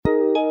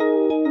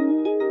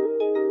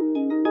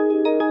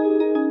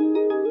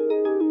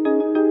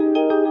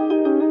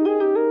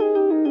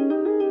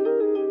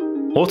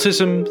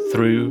Autism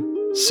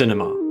Through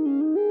Cinema.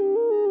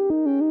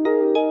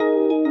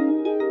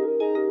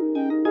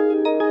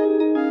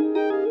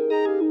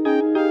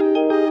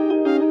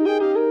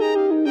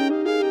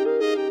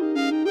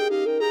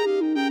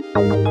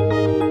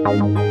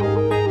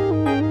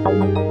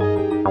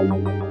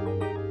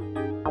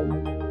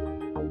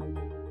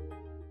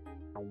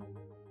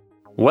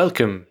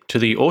 Welcome to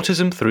the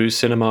Autism Through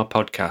Cinema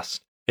podcast,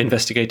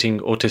 investigating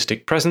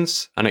autistic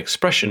presence and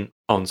expression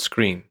on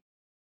screen.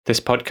 This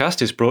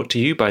podcast is brought to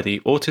you by the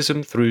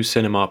Autism Through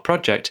Cinema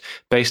project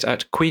based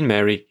at Queen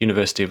Mary,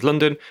 University of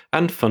London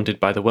and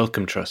funded by the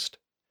Wellcome Trust.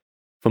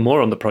 For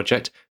more on the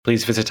project,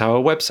 please visit our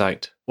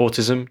website,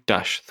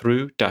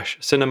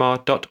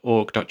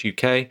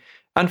 autism-through-cinema.org.uk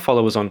and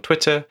follow us on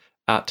Twitter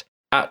at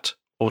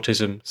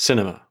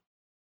autismcinema.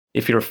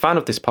 If you're a fan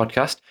of this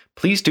podcast,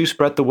 please do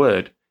spread the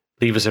word.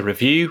 Leave us a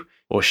review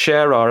or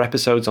share our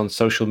episodes on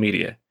social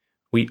media.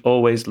 We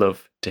always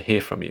love to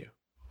hear from you.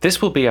 This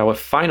will be our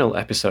final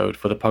episode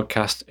for the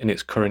podcast in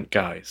its current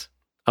guise.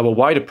 Our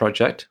wider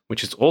project,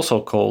 which is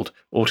also called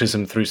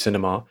Autism Through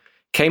Cinema,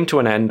 came to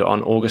an end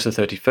on August the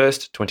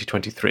 31st,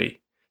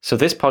 2023. So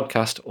this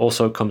podcast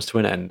also comes to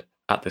an end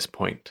at this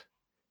point.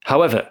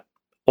 However,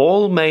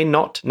 all may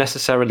not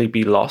necessarily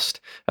be lost,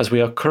 as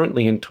we are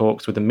currently in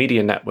talks with the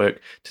Media Network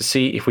to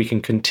see if we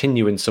can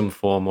continue in some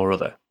form or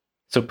other.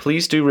 So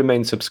please do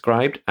remain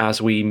subscribed,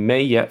 as we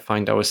may yet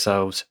find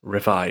ourselves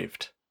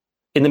revived.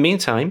 In the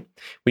meantime,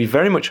 we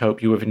very much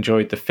hope you have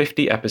enjoyed the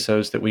 50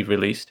 episodes that we've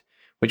released,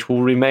 which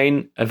will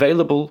remain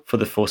available for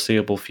the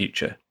foreseeable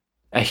future.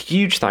 A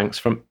huge thanks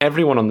from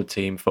everyone on the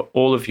team for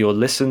all of your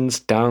listens,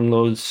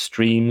 downloads,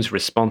 streams,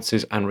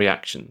 responses, and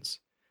reactions.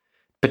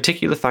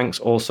 Particular thanks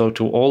also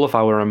to all of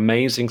our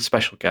amazing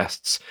special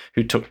guests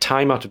who took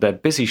time out of their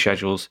busy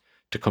schedules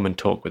to come and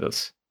talk with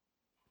us.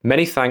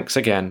 Many thanks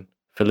again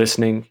for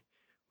listening.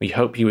 We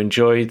hope you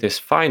enjoy this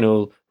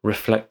final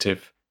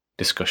reflective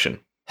discussion.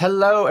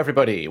 Hello,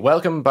 everybody.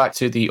 Welcome back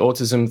to the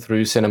Autism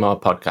Through Cinema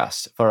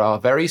podcast for our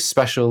very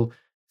special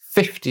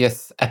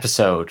 50th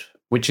episode,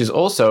 which is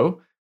also,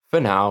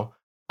 for now,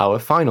 our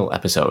final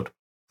episode.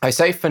 I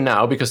say for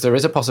now because there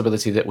is a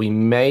possibility that we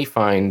may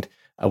find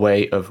a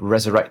way of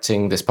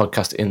resurrecting this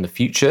podcast in the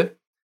future.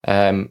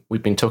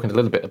 We've been talking a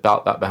little bit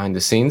about that behind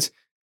the scenes.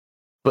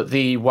 But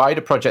the wider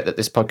project that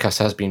this podcast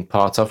has been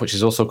part of, which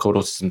is also called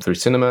Autism Through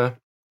Cinema,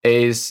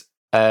 is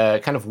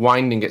kind of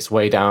winding its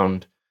way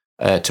down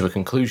to a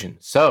conclusion.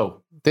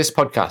 So this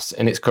podcast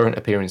in its current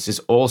appearance is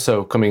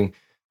also coming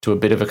to a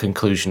bit of a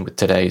conclusion with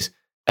today's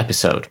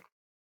episode.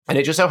 And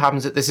it just so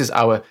happens that this is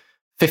our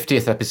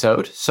 50th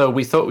episode. So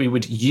we thought we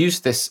would use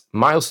this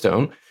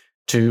milestone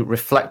to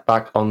reflect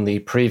back on the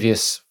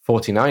previous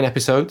 49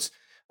 episodes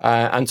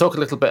and talk a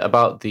little bit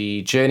about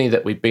the journey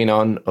that we've been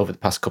on over the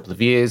past couple of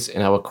years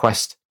in our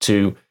quest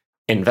to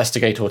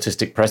investigate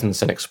autistic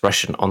presence and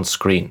expression on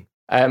screen.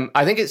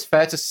 I think it's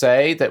fair to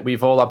say that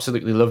we've all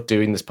absolutely loved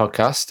doing this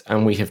podcast,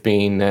 and we have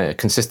been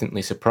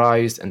consistently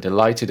surprised and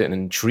delighted and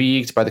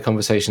intrigued by the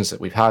conversations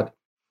that we've had.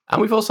 And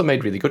we've also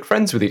made really good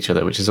friends with each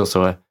other, which is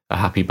also a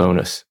happy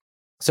bonus.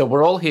 So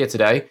we're all here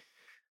today,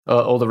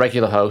 all the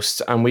regular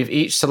hosts, and we've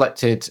each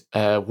selected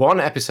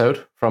one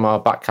episode from our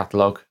back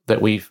catalogue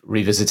that we've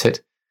revisited.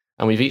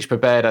 And we've each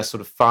prepared a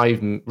sort of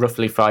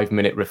roughly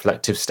 5-minute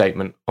reflective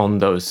statement on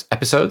those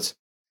episodes.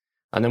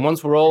 And then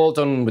once we're all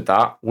done with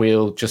that,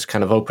 we'll just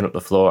kind of open up the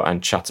floor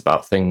and chat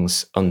about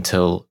things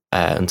until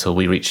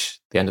we reach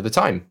the end of the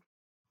time.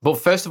 But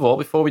first of all,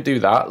 before we do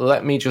that,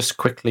 let me just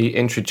quickly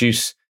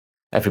introduce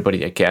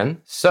everybody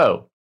again.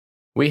 So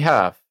we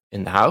have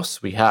in the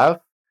house, we have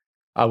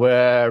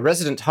our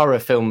resident horror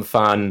film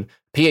fan,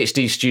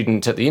 PhD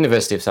student at the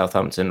University of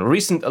Southampton,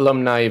 recent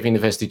alumni of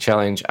University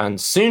Challenge, and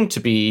soon to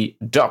be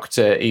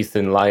Dr.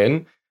 Ethan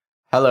Lyon.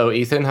 Hello,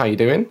 Ethan. How are you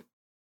doing?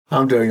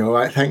 I'm doing all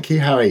right, thank you.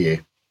 How are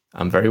you?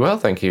 I'm very well,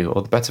 thank you.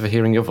 All the better for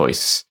hearing your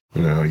voice.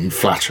 No, you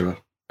flatterer.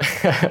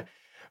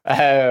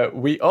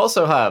 We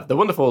also have the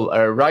wonderful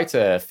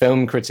writer,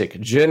 film critic,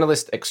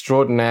 journalist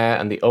extraordinaire,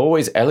 and the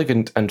always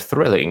elegant and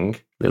thrilling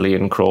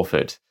Lillian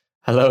Crawford.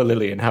 Hello,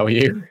 Lillian. How are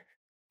you?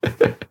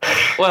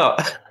 Well,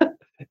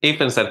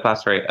 Ethan said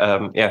flattery.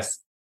 Yes.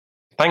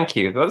 Thank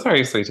you. That's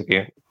very sweet of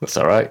you. That's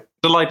all right.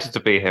 Delighted to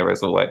be here,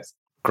 as always.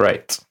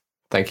 Great.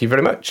 Thank you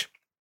very much.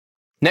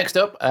 Next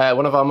up,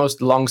 one of our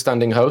most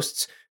long-standing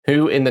hosts,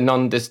 who in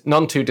the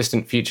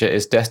non-too-distant future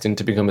is destined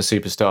to become a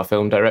superstar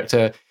film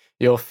director,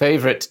 your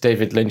favourite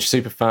David Lynch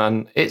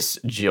superfan, it's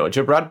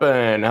Georgia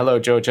Bradburn. Hello,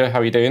 Georgia. How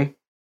are you doing?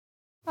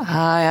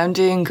 Hi, I'm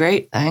doing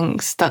great,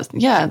 thanks. That's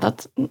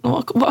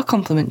what a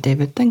compliment,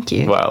 David. Thank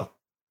you. Well,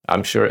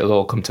 I'm sure it'll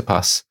all come to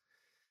pass.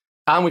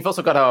 And we've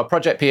also got our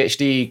Project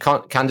PhD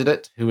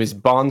candidate, who is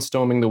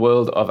barnstorming the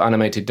world of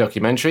animated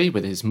documentary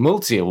with his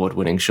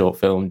multi-award-winning short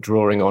film,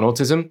 Drawing on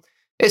Autism.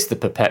 It's the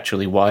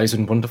perpetually wise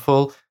and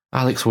wonderful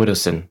Alex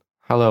Widdowson.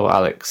 Hello,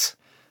 Alex.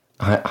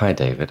 Hi,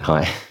 David.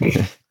 Hi.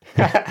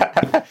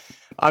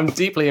 I'm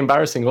deeply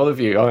embarrassing all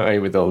of you, aren't I,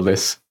 with all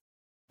this?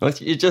 Well,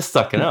 you're just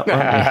sucking up,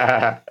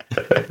 aren't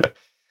you?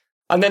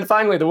 And then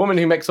finally, the woman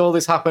who makes all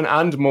this happen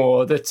and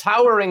more, the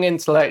towering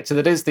intellect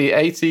that is the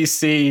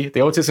ATC,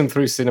 the Autism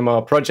Through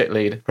Cinema project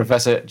lead,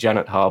 Professor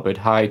Janet Harbord.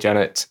 Hi,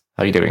 Janet.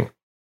 How are you doing?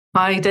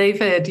 Hi,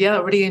 David. Yeah,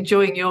 really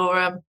enjoying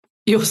your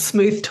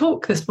smooth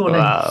talk this morning.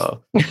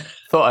 Wow.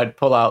 Thought I'd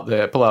put out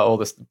all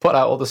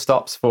the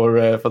stops for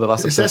the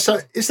last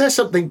episode. Is there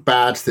something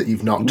bad that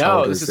you've not told us?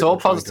 No, this is all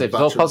positive.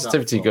 It's all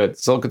positivity good.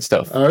 It's all good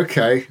stuff.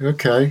 Okay.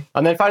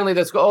 And then finally,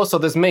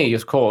 there's me,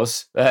 of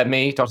course.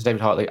 Me, Dr.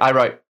 David Hartley. I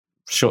write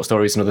short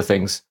stories and other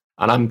things,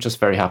 and I'm just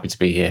very happy to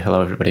be here.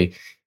 Hello, everybody.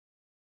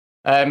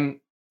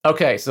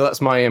 Okay, so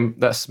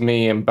that's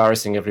me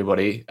embarrassing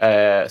everybody.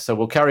 So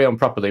we'll carry on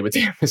properly with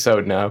the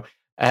episode now.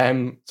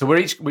 So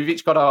we've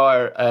each got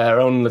our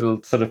own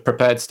little sort of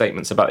prepared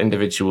statements about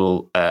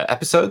individual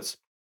episodes.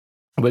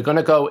 We're going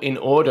to go in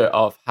order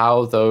of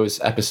how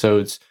those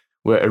episodes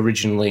were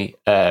originally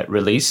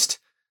released.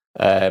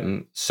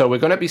 So we're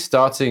going to be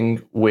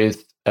starting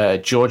with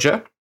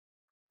Georgia.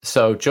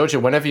 So Georgia,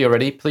 whenever you're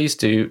ready, please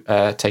do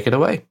take it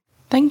away.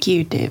 Thank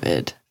you,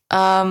 David.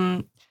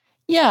 I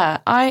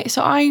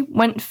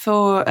went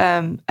for,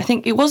 I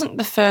think it wasn't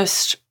the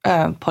first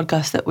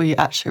podcast that we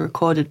actually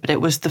recorded, but it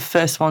was the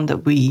first one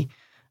that we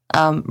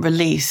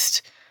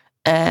released.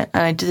 And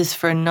I did this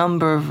for a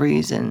number of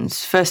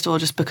reasons. First of all,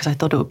 just because I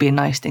thought it would be a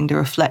nice thing to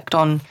reflect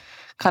on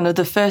kind of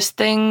the first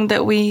thing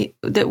that we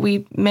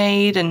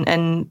made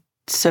and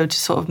so to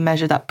sort of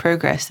measure that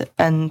progress.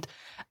 And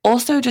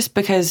also just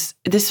because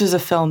this was a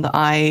film that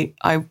I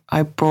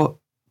brought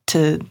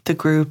to the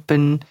group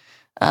and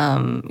a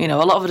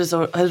lot of us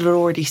had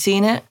already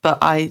seen it, but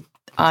I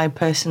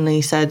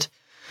personally said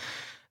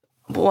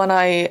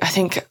during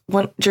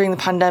the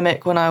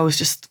pandemic, when I was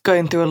just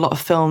going through a lot of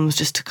films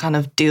just to kind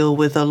of deal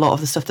with a lot of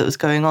the stuff that was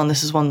going on,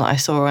 this is one that I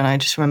saw and I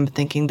just remember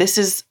thinking, this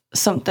is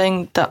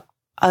something that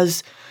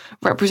has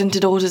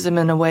represented autism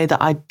in a way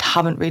that I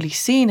haven't really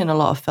seen in a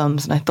lot of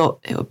films, and I thought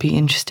it would be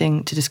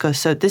interesting to discuss.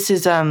 So this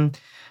is,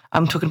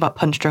 I'm talking about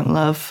Punch Drunk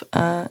Love.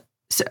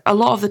 So a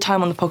lot of the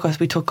time on the podcast,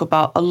 we talk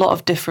about a lot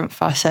of different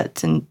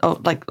facets and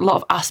like a lot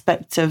of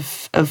aspects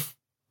of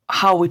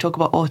how we talk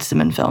about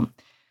autism in film.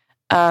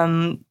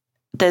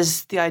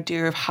 There's the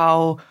idea of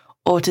how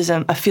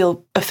autism, a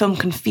film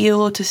can feel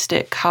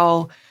autistic,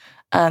 how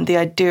the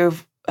idea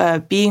of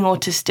being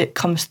autistic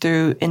comes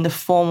through in the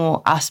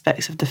formal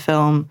aspects of the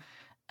film.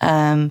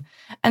 And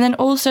then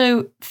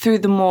also through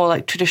the more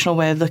like traditional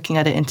way of looking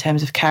at it in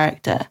terms of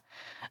character.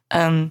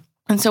 And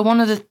so one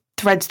of the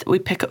threads that we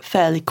pick up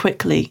fairly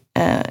quickly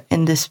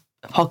in this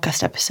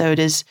podcast episode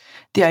is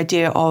the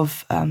idea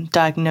of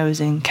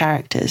diagnosing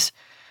characters.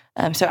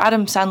 So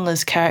Adam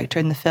Sandler's character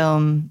in the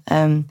film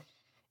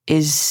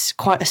is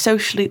quite a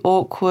socially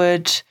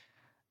awkward,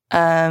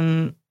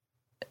 kind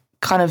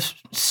of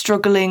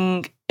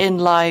struggling in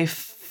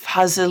life,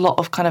 has a lot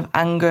of kind of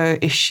anger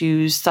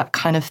issues, that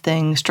kind of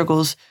thing,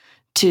 struggles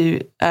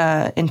to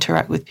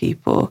interact with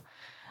people.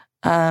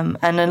 And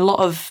a lot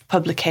of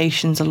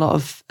publications, a lot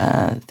of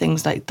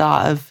things like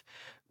that have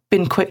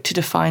been quick to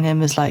define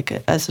him as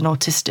an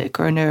autistic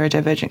or a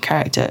neurodivergent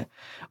character,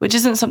 which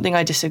isn't something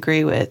I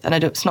disagree with. And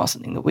it's not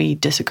something that we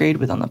disagreed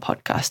with on the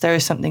podcast. There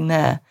is something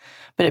there.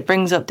 But it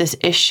brings up this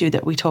issue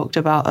that we talked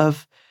about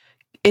of,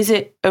 is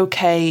it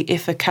okay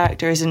if a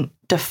character isn't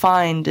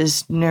defined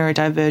as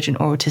neurodivergent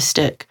or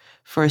autistic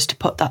for us to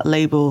put that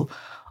label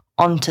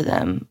onto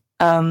them?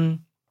 And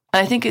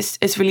I think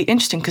it's really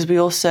interesting because we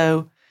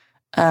also...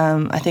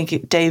 I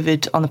think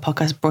David on the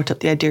podcast brought up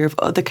the idea of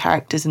other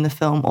characters in the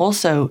film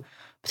also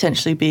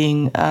potentially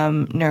being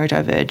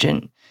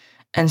neurodivergent.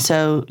 And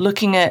so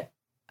looking at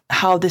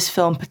how this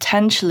film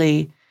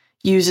potentially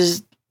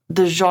uses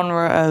the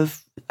genre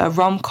of a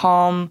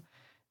rom-com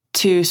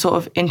to sort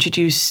of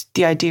introduce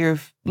the idea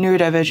of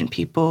neurodivergent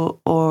people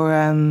or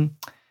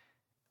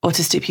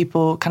autistic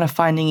people kind of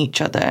finding each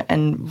other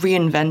and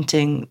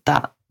reinventing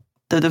that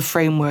the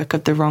framework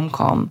of the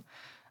rom-com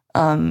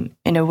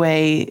in a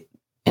way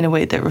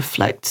that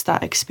reflects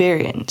that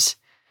experience.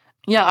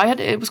 Yeah,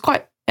 it was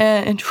quite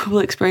an enjoyable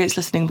experience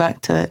listening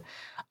back to it.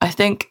 I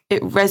think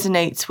it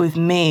resonates with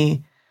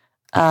me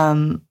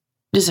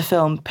as a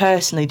film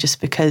personally, just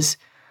because,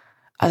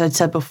 as I'd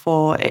said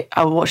before,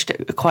 I watched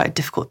it at quite a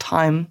difficult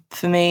time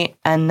for me,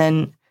 and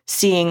then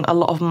seeing a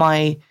lot of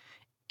my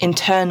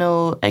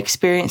internal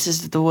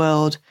experiences of the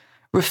world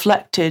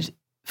reflected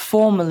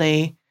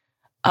formally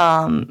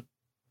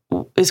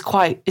is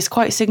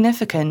quite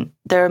significant.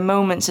 There are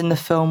moments in the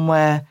film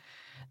where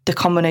the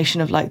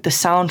combination of like the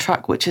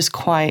soundtrack, which is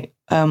quite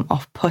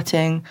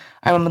off-putting.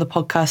 I remember the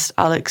podcast,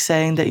 Alex,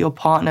 saying that your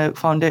partner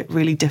found it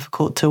really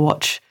difficult to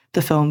watch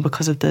the film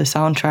because of the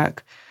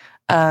soundtrack.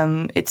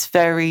 It's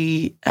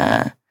very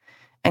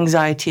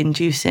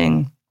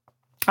anxiety-inducing,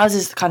 as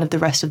is kind of the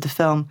rest of the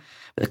film.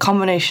 But the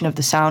combination of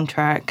the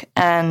soundtrack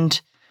and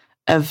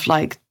of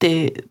like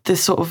the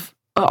sort of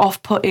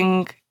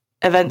off-putting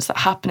events that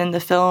happen in the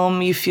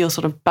film, you feel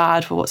sort of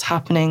bad for what's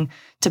happening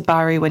to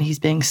Barry when he's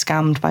being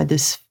scammed by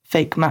this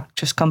fake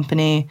mattress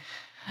company.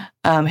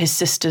 his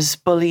sister's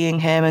bullying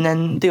him, and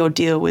then the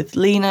ordeal with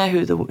Lena,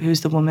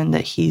 who's the woman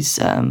that he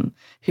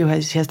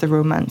has the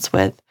romance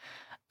with.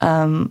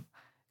 And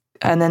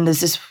then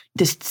there's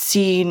this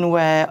scene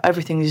where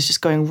everything is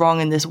just going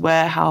wrong in this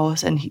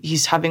warehouse, and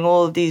he's having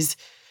all of these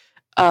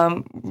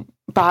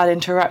bad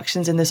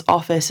interactions in this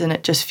office, and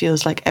it just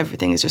feels like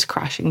everything is just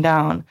crashing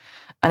down.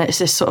 And it's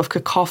this sort of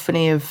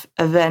cacophony of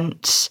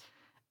events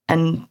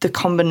and the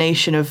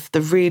combination of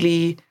the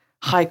really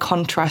high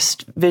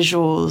contrast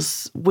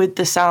visuals with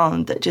the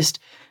sound that just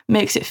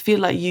makes it feel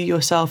like you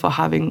yourself are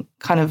having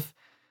kind of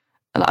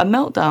a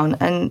meltdown.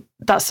 And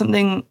that's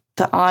something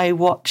that I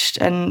watched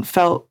and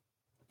felt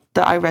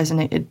that I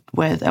resonated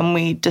with, and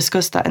we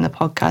discussed that in the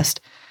podcast.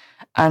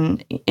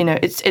 And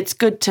it's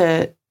good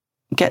to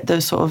get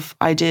those sort of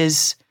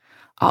ideas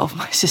out of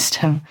my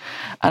system.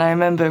 And I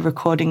remember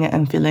recording it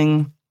and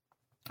feeling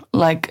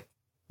like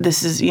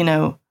this is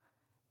a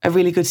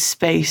really good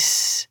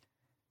space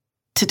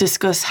to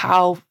discuss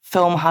how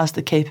film has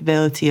the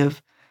capability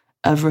of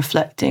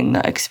reflecting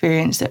that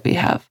experience that we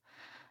have.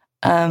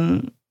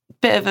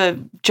 Bit of a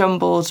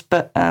jumbled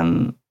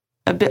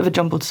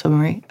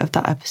summary of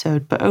that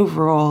episode, but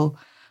overall,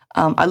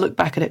 I look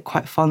back at it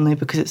quite fondly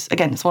because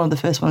it's one of the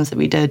first ones that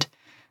we did.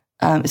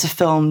 It's a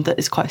film that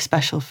is quite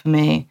special for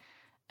me,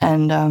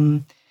 and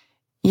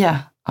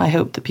I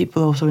hope that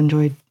people also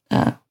enjoyed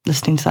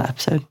listening to that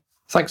episode.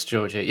 Thanks,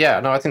 Georgia. Yeah,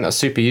 no, I think that's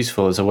super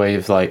useful as a way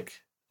of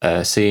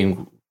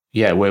seeing,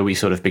 where we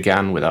sort of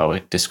began with our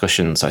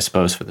discussions, I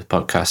suppose, for the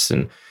podcast,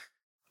 and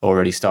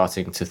already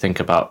starting to think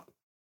about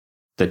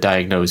the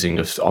diagnosing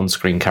of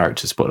on-screen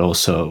characters, but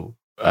also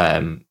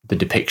the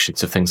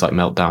depictions of things like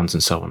meltdowns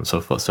and so on and so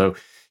forth. So,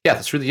 yeah,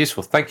 that's really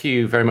useful. Thank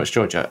you very much,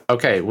 Georgia.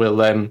 Okay,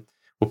 we'll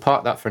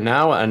park that for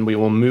now, and we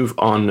will move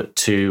on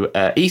to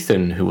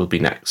Ethan, who will be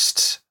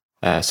next.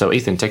 So,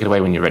 Ethan, take it away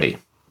when you're ready.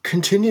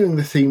 Continuing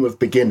the theme of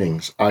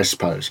beginnings, I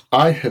suppose,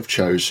 I have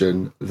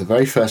chosen the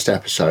very first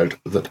episode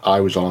that I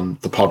was on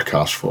the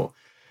podcast for.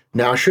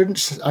 Now, I should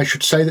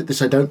say that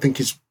this I don't think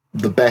is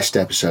the best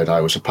episode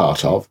I was a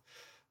part of,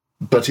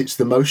 but it's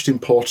the most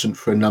important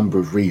for a number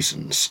of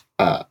reasons,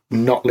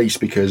 not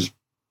least because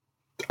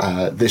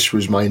this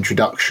was my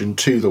introduction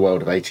to the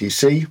world of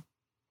ATC,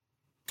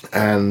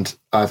 and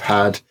I've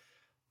had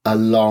a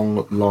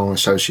long, long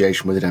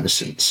association with it ever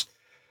since.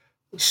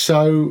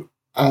 So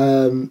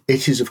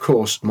it is, of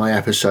course, my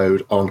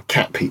episode on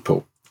Cat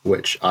People,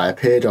 which I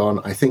appeared on,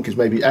 I think is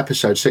maybe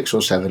episode 6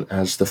 or 7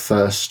 as the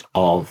first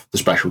of the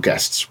special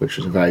guests, which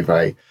was a very,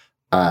 very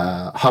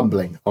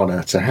humbling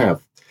honour to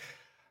have.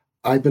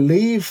 I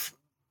believe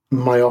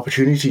my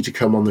opportunity to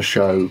come on the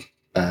show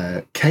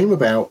came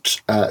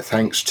about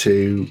thanks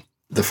to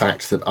the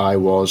fact that I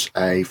was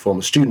a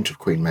former student of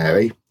Queen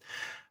Mary,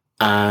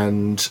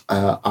 and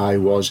I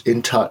was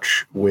in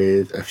touch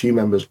with a few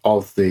members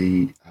of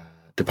the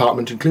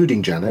department,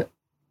 including Janet,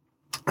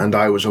 and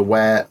I was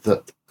aware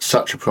that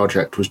such a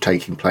project was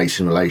taking place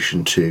in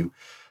relation to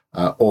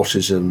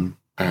autism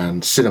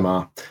and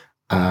cinema,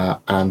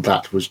 and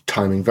that was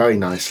timing very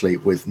nicely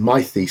with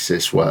my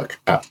thesis work.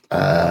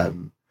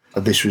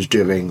 This was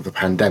during the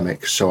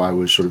pandemic, so I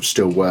was sort of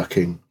still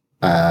working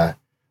a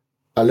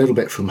little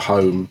bit from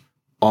home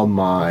on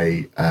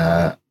my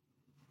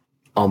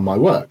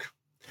work.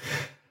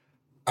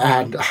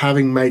 And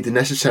having made the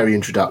necessary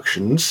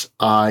introductions,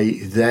 I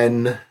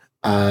then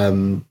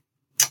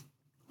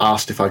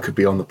asked if I could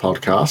be on the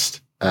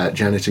podcast.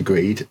 Janet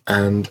agreed,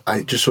 and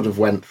I just sort of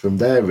went from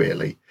there,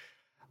 really.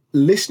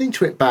 Listening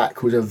to it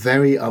back was a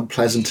very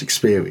unpleasant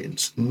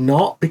experience,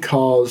 not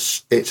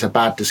because it's a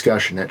bad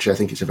discussion. Actually, I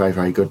think it's a very,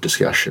 very good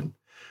discussion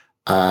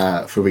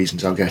for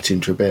reasons I'll get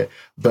into a bit,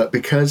 but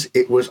because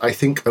it was, I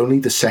think, only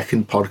the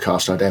second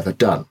podcast I'd ever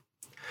done.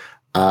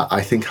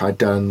 I think I'd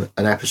done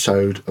an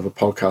episode of a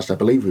podcast, I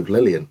believe, with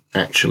Lillian,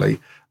 actually,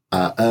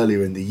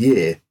 earlier in the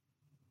year.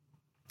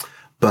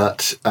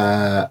 But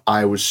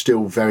I was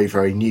still very,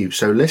 very new.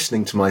 So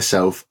listening to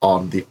myself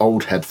on the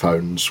old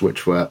headphones,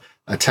 which were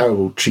a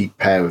terrible cheap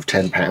pair of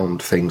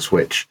 £10 things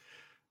which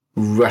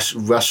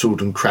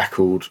rustled and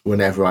crackled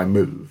whenever I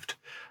moved,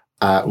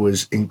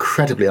 was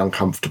incredibly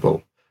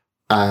uncomfortable.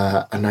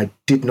 And I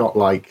did not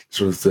like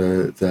sort of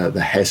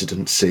the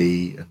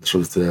hesitancy and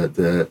sort of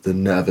the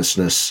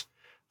nervousness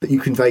that you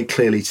can very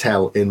clearly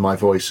tell in my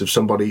voice of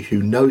somebody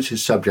who knows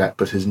his subject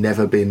but has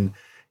never been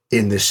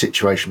in this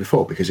situation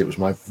before, because it was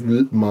my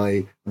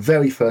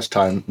very first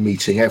time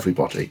meeting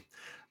everybody.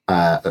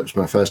 It was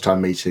my first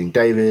time meeting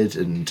David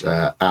and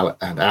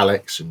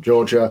Alex and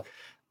Georgia,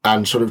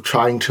 and sort of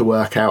trying to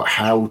work out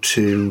how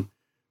to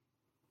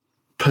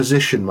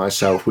position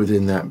myself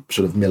within that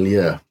sort of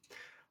milieu.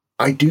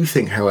 I do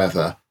think,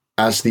 however,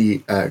 as the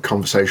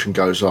conversation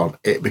goes on,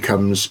 it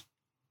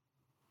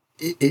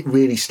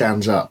really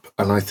stands up.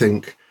 And I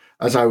think,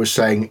 as I was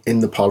saying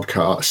in the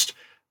podcast,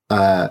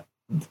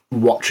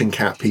 watching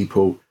Cat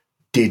People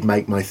did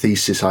make my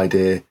thesis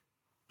idea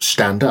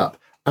stand up.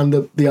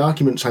 And the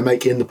arguments I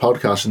make in the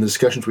podcast and the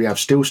discussions we have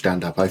still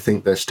stand up. I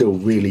think they're still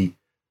really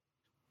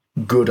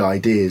good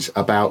ideas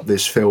about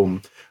this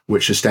film,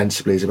 which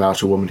ostensibly is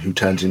about a woman who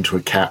turns into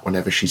a cat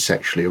whenever she's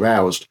sexually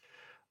aroused.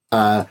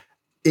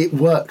 It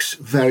works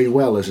very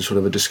well as a sort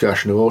of a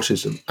discussion of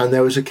autism. And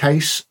there was a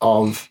case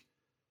of,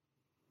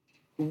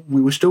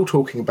 we were still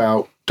talking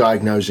about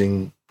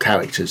diagnosing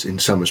characters in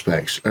some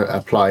respects,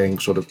 applying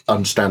sort of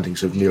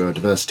understandings of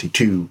neurodiversity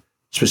to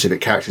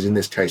specific characters, in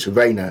this case,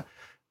 Raina,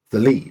 the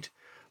lead.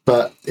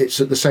 But it's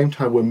at the same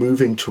time we're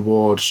moving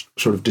towards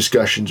sort of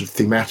discussions of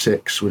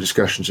thematics or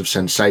discussions of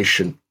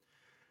sensation,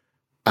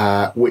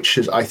 which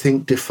has, I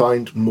think,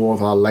 defined more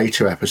of our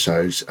later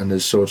episodes and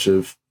has sort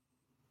of,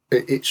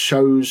 it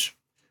shows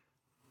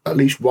at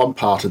least one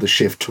part of the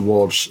shift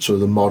towards sort of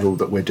the model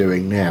that we're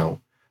doing now,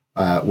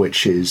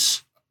 which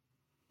is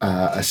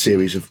a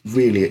series of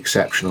really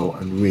exceptional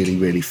and really,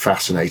 really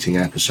fascinating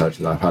episodes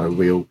that I've had a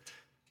real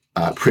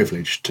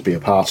privilege to be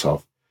a part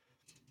of.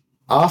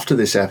 After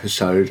this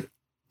episode,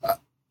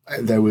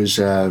 there was,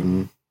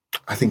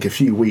 I think, a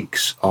few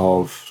weeks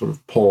of sort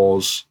of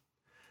pause.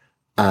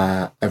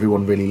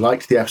 Everyone really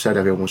liked the episode.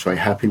 Everyone was very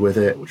happy with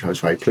it, which I was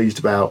very pleased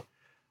about.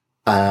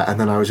 And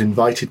then I was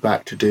invited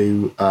back to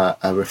do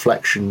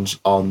reflections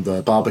on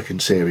the Barbican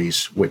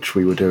series, which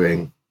we were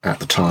doing at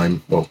the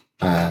time. Well,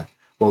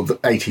 the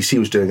ATC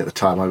was doing at the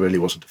time. I really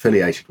wasn't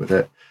affiliated with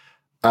it.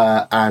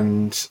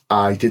 And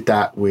I did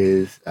that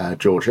with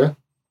Georgia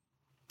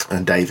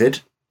and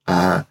David.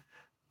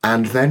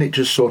 And then it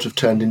just sort of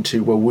turned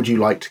into, well, would you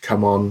like to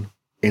come on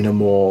in a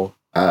more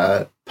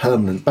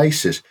permanent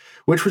basis?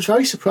 Which was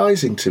very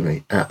surprising to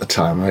me at the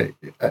time.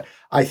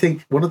 I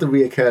think one of the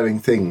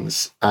reoccurring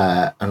things,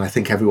 and I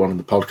think everyone in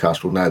the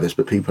podcast will know this,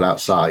 but people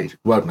outside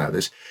won't know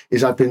this,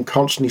 is I've been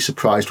constantly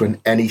surprised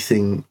when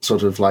anything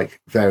sort of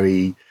like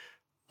very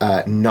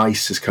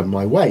nice has come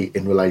my way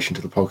in relation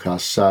to the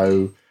podcast.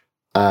 So,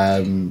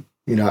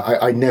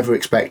 I never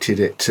expected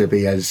it to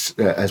be as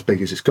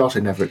big as it's got. I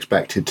never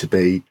expected to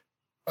be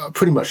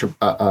pretty much a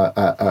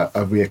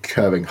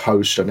reoccurring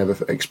host. I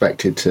never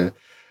expected to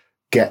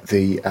get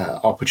the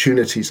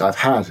opportunities I've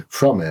had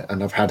from it,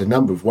 and I've had a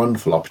number of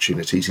wonderful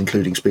opportunities,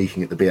 including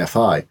speaking at the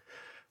BFI.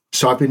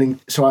 So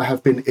I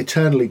have been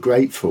eternally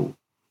grateful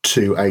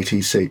to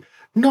ATC,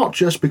 not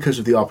just because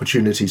of the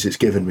opportunities it's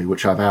given me,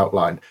 which I've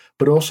outlined,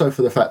 but also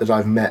for the fact that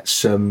I've met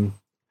some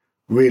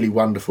really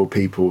wonderful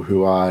people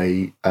who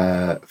I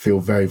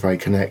feel very, very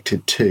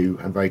connected to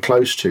and very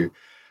close to.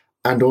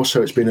 And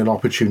also it's been an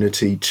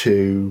opportunity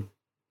to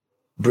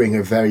bring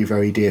a very,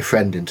 very dear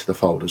friend into the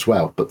fold as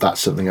well. But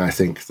that's something I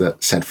think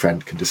that said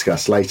friend can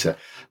discuss later.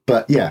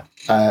 But yeah,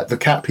 the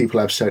Cat People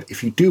episode,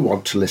 if you do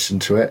want to listen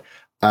to it,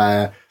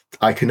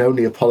 I can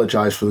only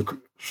apologise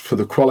for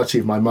the quality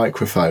of my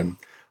microphone,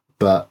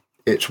 but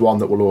it's one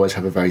that will always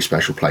have a very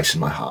special place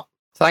in my heart.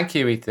 Thank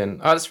you,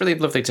 Ethan. Oh, it's really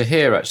lovely to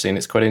hear, actually, and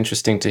it's quite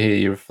interesting to hear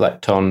you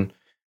reflect on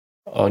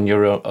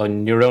your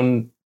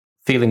own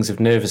feelings of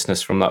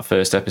nervousness from that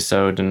first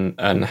episode,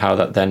 and how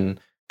that then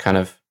kind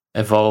of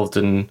evolved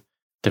and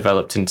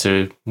developed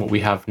into what we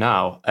have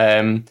now.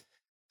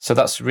 So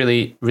that's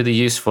really, really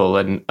useful.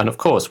 And of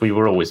course, we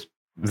were always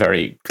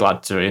very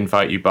glad to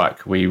invite you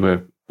back. We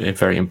were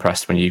very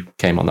impressed when you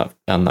came on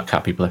that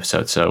Cat People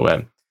episode.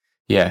 So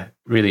yeah,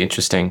 really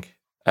interesting.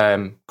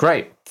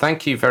 Great.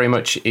 Thank you very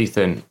much,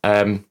 Ethan.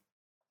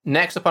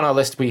 Next up on our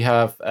list, we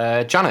have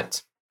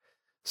Janet.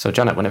 So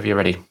Janet, whenever you're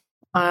ready.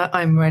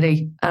 I'm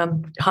ready.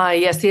 Hi,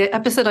 yes, the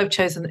episode I've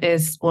chosen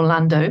is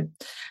Orlando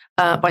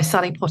by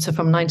Sally Potter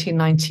from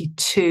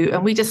 1992.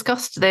 And we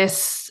discussed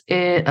this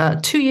 2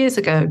 years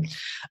ago,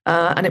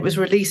 and it was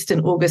released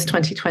in August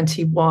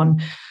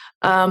 2021.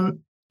 And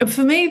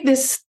for me,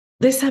 this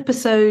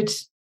episode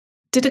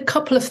did a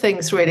couple of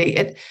things,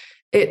 really.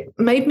 It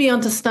made me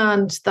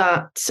understand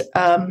that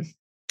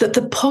that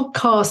the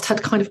podcast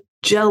had kind of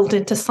gelled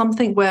into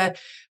something where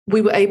we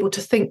were able to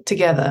think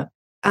together.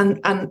 And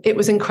it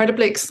was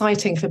incredibly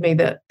exciting for me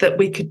that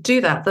we could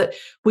do that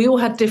we all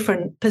had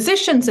different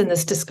positions in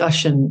this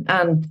discussion.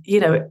 And,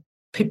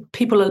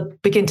 people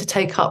begin to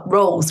take up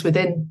roles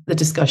within the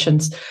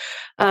discussions.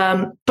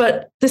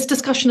 But this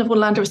discussion of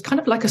Orlando is kind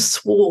of like a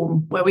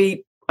swarm where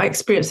I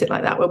experience it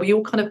like that, where we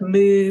all kind of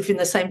move in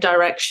the same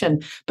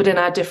direction, but in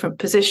our different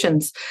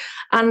positions.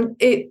 And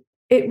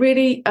it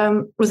really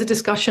was a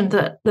discussion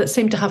that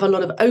seemed to have a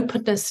lot of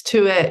openness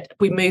to it.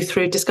 We moved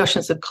through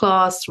discussions of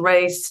class,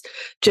 race,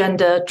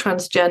 gender,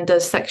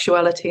 transgender,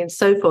 sexuality, and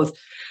so forth.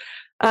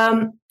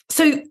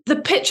 So the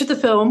pitch of the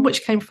film,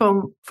 which came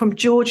from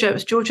Georgia, it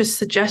was Georgia's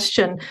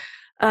suggestion,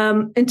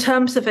 in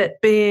terms of it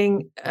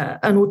being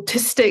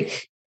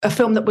a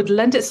film that would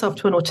lend itself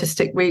to an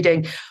autistic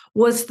reading,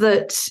 was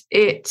that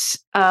it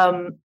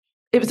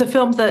was a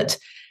film that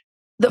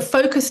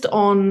focused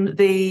on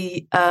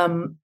the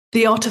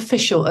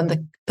artificial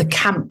and the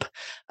camp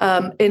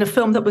in a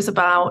film that was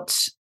about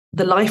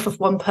the life of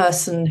one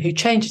person who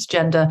changes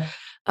gender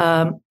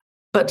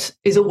but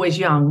is always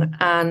young.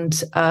 And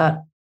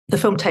the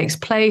film takes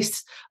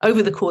place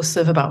over the course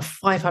of about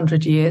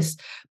 500 years,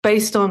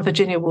 based on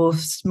Virginia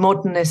Woolf's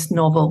modernist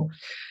novel.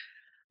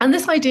 And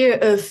this idea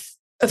of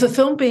a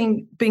film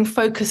being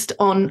focused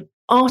on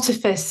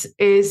artifice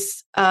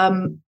is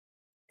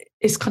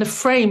is kind of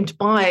framed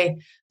by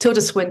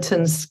Tilda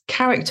Swinton's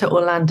character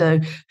Orlando,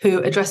 who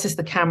addresses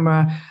the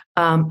camera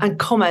and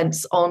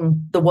comments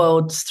on the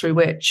worlds through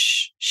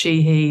which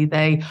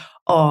they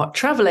are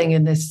traveling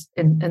in this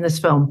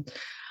film.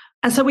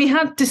 And so we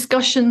had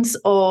discussions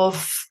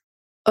of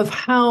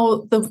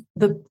how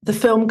the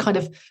film kind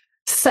of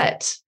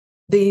set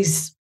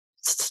these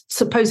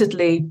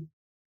supposedly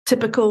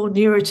typical,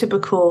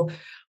 neurotypical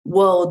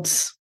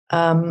worlds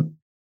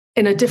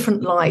in a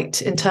different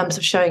light in terms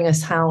of showing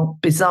us how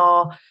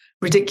bizarre,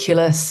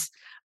 ridiculous,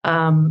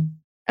 and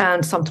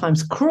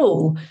sometimes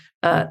cruel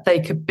they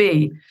could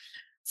be.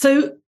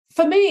 So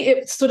for me,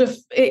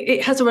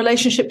 it has a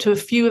relationship to a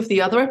few of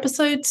the other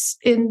episodes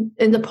in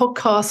the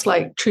podcast,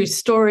 like True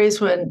Stories,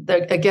 when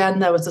there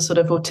was a sort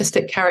of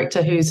autistic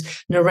character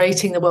who's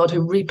narrating the world,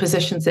 who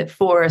repositions it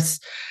for us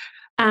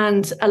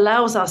and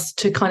allows us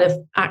to kind of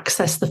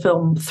access the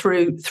film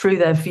through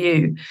their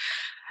view.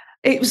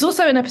 It was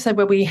also an episode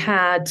where we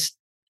had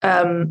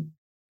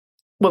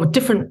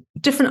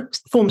different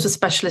forms of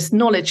specialist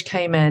knowledge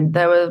came in.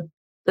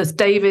 There's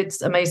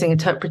David's amazing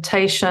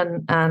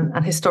interpretation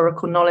and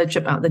historical knowledge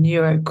about the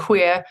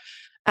neuroqueer,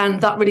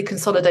 and that really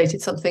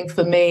consolidated something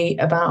for me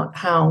about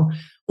how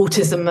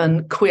autism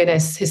and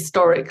queerness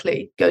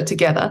historically go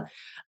together,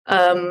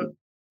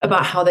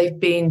 about how they've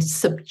been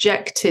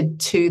subjected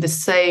to the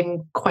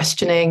same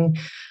questioning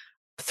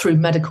through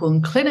medical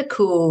and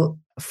clinical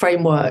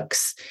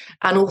frameworks,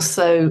 and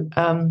also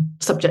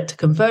subject to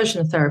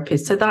conversion therapies.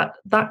 So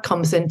that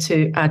comes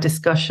into our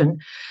discussion.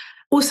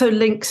 Also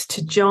links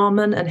to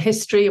Jarman and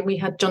history, and we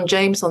had John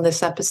James on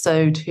this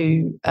episode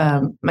who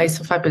made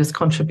some fabulous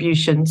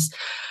contributions.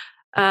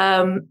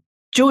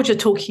 Georgia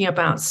talking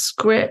about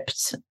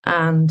script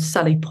and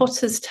Sally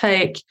Potter's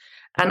take,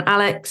 and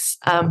Alex,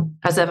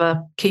 as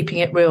ever, keeping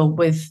it real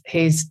with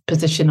his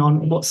position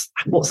on what's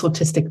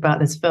autistic about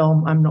this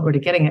film. I'm not really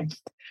getting it.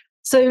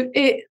 So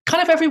it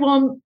kind of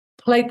everyone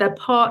played their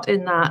part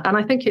in that. And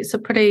I think it's a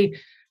pretty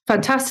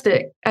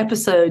fantastic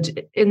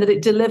episode in that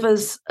it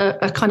delivers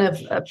a kind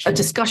of a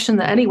discussion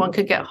that anyone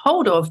can get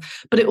hold of,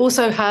 but it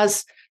also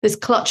has this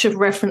clutch of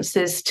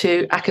references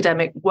to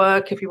academic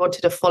work if you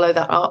wanted to follow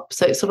that up.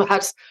 So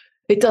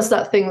it does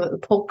that thing that the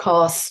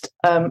podcast,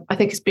 I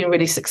think, has been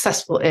really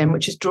successful in,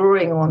 which is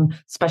drawing on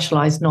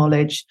specialized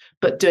knowledge,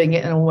 but doing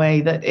it in a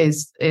way that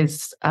is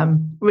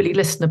really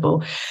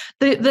listenable.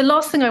 The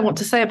last thing I want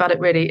to say about it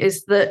really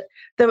is that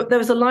there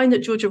was a line that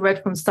Georgia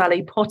read from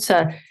Sally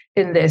Potter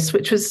in this,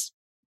 which was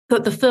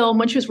that the film,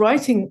 when she was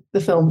writing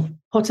the film,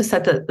 Potter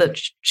said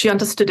that she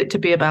understood it to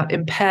be about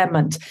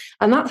impairment.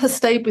 And that has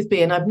stayed with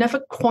me. And I've never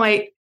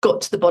quite got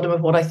to the bottom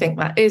of what I think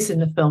that is in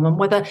the film, and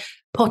whether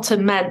Potter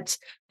meant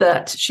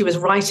that she was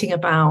writing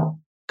about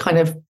kind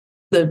of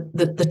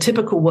the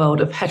typical world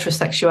of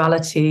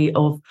heterosexuality,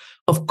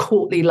 of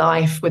courtly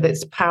life with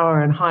its power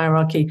and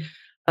hierarchy,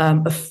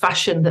 of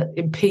fashion that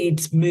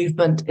impedes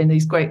movement in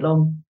these great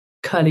long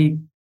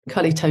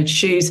curly-toed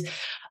shoes,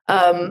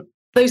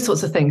 those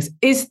sorts of things.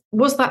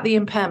 Was that the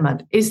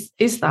impairment? Is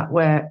that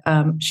where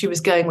she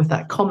was going with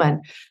that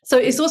comment? So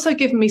it's also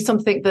given me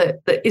something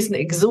that isn't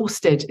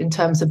exhausted in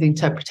terms of the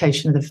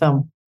interpretation of the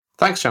film.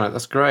 Thanks, Janet.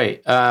 That's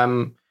great.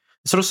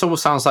 It sort of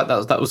sounds like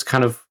that was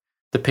kind of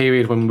the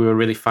period when we were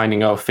really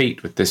finding our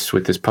feet with this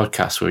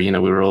podcast, where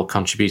we were all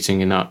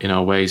contributing in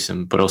our ways,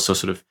 but also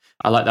sort of,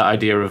 I like that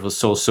idea of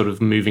us all sort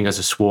of moving as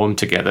a swarm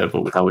together,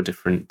 but with our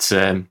different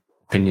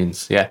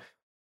opinions. Yeah,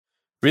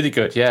 really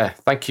good. Yeah,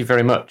 thank you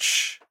very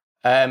much.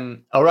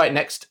 All right,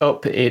 next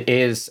up it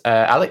is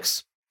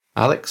Alex.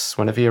 Alex,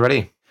 whenever you're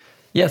ready.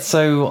 Yeah,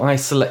 so I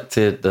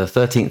selected the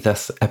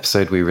 13th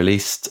episode we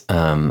released,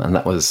 and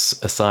that was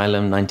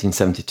Asylum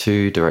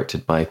 1972,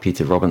 directed by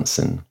Peter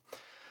Robinson.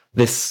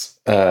 This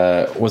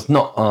was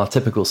not our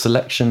typical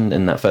selection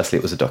in that firstly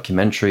it was a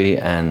documentary,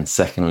 and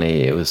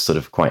secondly it was sort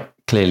of quite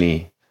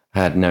clearly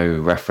had no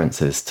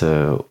references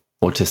to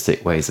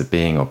autistic ways of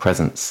being or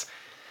presence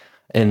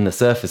in the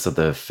surface of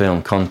the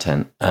film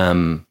content.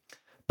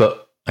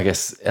 But I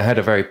guess it had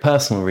a very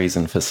personal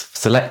reason for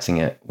selecting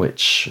it,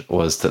 which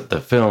was that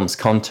the film's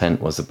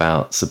content was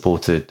about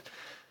supported,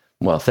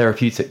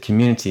 therapeutic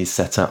communities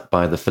set up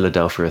by the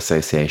Philadelphia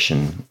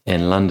Association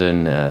in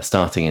London,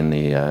 starting in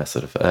the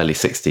sort of early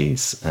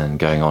 60s and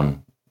going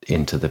on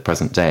into the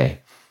present day.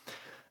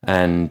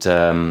 And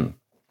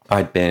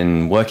I'd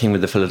been working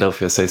with the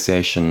Philadelphia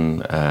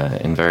Association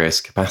in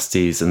various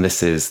capacities, and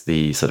this is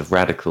the sort of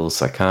radical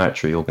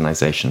psychiatry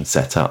organization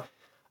set up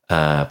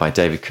by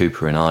David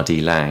Cooper and R.D.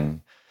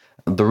 Laing.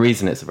 The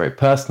reason it's a very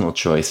personal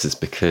choice is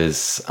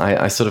because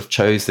I sort of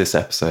chose this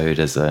episode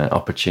as an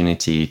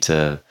opportunity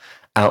to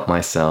out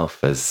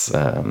myself as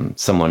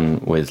someone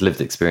with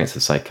lived experience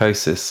of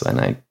psychosis.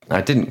 And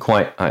I didn't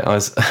quite, I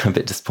was a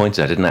bit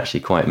disappointed I didn't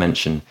actually quite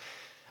mention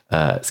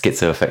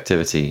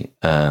schizoaffectivity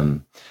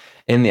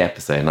in the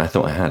episode, and I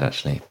thought I had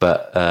actually.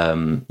 But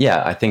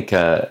I think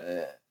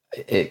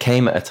it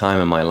came at a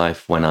time in my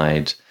life when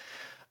I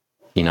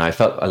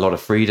felt a lot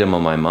of freedom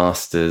on my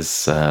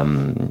master's,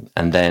 and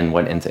then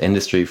went into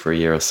industry for a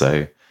year or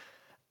so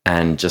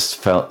and just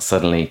felt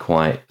suddenly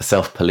quite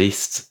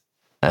self-policed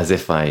as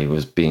if I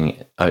was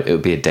being, it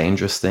would be a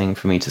dangerous thing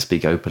for me to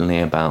speak openly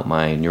about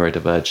my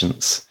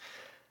neurodivergence.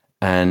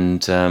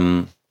 And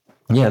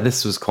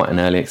this was quite an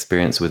early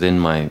experience within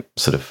my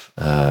sort of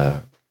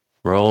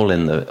role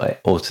in the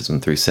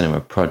Autism Through Cinema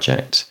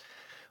project,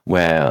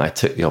 where I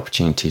took the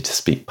opportunity to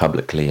speak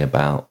publicly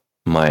about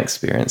my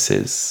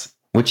experiences,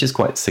 which is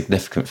quite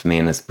significant for me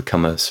and has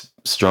become a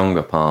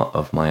stronger part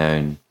of my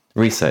own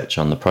research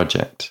on the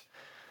project.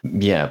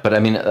 Yeah, but I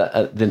mean,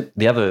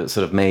 the other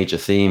sort of major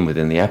theme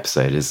within the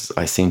episode is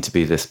I seem to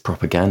be this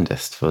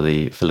propagandist for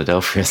the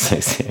Philadelphia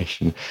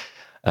Association.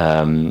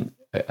 And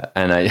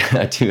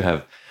I do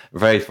have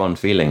very fond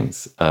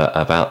feelings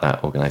about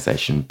that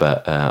organization,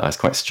 but I was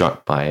quite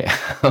struck by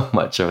how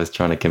much I was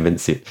trying to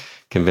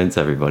convince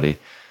everybody.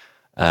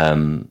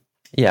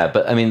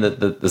 But I mean,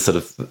 the sort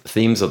of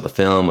themes of the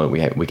film are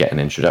we get an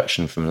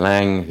introduction from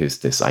Lang, who's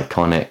this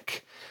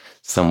iconic,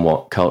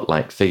 somewhat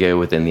cult-like figure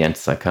within the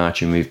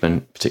anti-psychiatry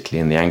movement,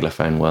 particularly in the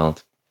Anglophone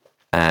world.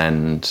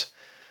 And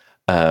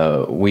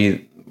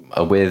we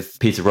are with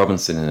Peter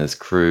Robinson and his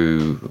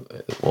crew,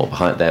 or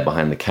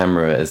behind the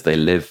camera, as they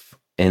live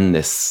in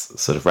this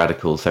sort of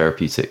radical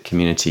therapeutic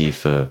community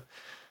for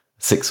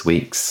 6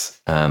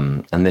 weeks.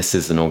 And this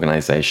is an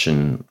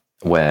organization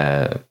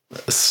where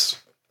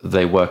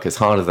they work as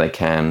hard as they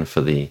can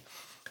for the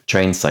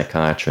trained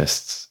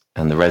psychiatrists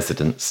and the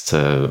residents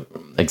to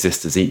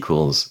exist as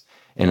equals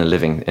in a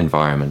living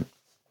environment.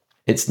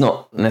 It's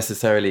not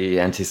necessarily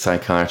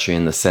anti-psychiatry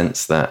in the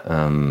sense that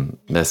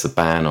there's a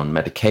ban on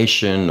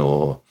medication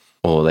or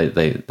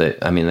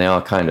they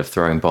are kind of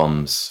throwing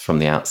bombs from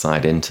the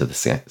outside into the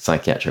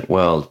psychiatric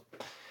world,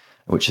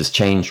 which has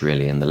changed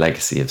really in the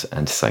legacy of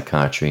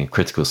anti-psychiatry.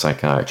 Critical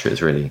psychiatry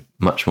is really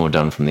much more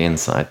done from the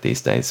inside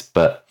these days.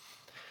 But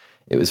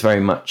it was very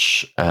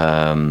much,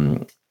 I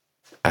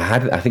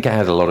think I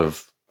had a lot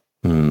of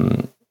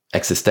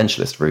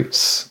existentialist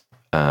roots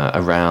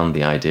around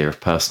the idea of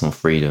personal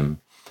freedom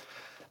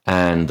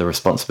and the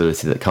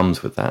responsibility that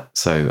comes with that.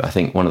 So I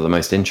think one of the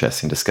most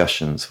interesting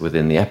discussions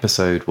within the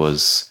episode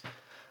was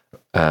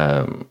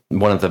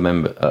one of the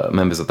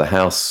members of the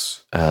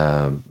House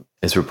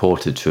is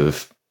reported to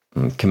have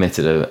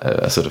committed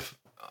a sort of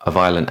a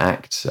violent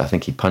act. I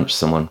think he punched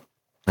someone,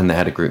 and they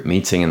had a group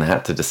meeting and they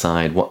had to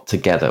decide what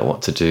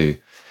to do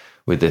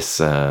with this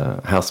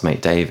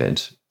housemate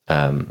David,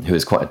 who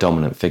is quite a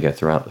dominant figure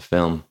throughout the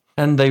film.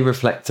 And they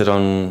reflected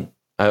on,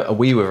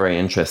 we were very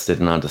interested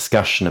in our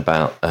discussion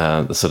about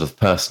the sort of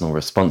personal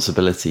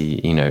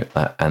responsibility,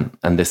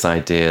 and this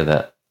idea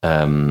that,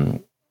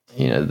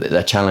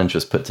 the challenge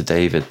was put to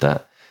David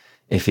that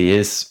if he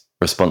is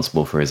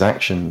responsible for his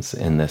actions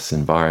in this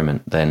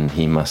environment, then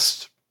he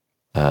must,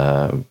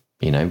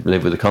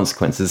 live with the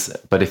consequences.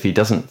 But if he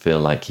doesn't feel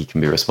like he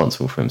can be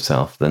responsible for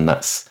himself, then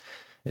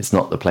it's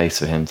not the place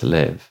for him to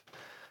live.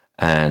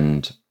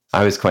 And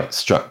I was quite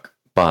struck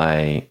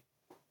by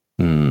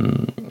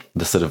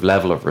the sort of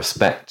level of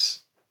respect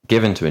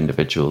given to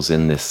individuals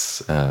in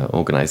this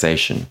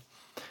organization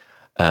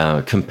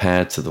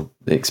compared to the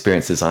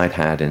experiences I'd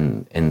had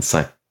in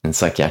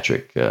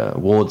psychiatric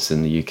wards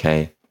in the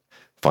UK.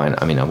 Fine,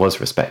 I mean, I was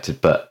respected,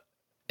 but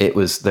there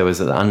was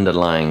an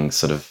underlying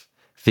sort of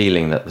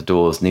feeling that the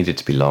doors needed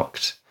to be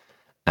locked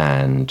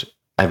and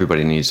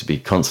everybody needed to be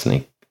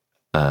constantly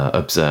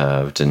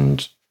observed,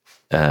 and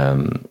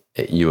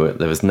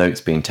there was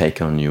notes being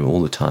taken on you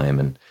all the time,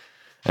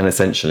 and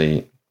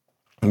essentially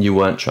you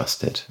weren't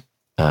trusted.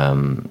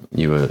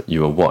 You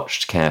were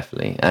watched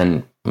carefully,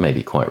 and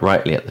maybe quite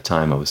rightly at the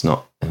time. I was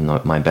not in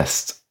my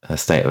best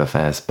state of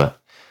affairs, but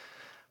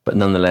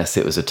nonetheless,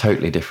 it was a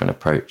totally different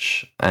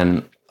approach.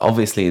 And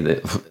obviously,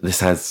 this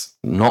has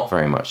not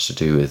very much to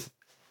do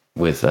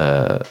with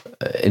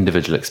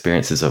individual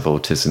experiences of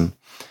autism,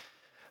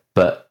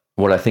 but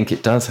what I think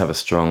it does have a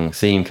strong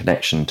theme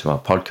connection to our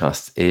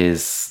podcast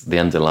is the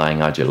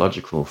underlying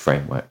ideological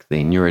framework,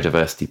 the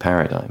neurodiversity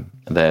paradigm.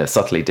 They're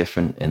subtly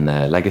different in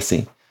their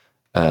legacy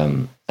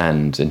and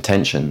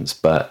intentions,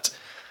 but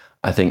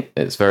I think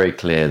it's very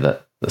clear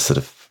that the sort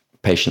of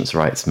patients'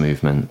 rights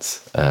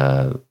movement,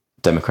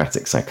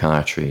 democratic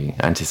psychiatry,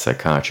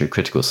 anti-psychiatry,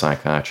 critical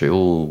psychiatry,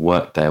 all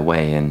work their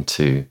way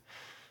into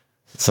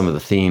some of the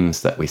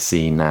themes that we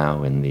see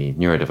now in the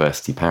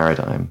neurodiversity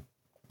paradigm,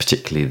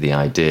 particularly the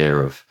idea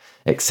of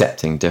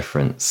accepting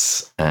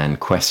difference and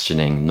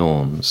questioning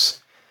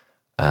norms.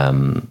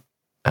 And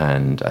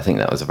I think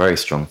that was a very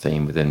strong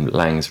theme within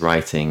Lang's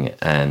writing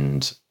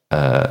and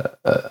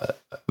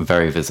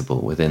very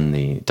visible within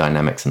the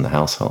dynamics in the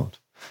household.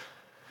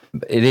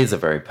 It is a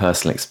very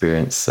personal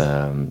experience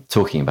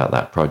talking about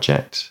that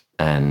project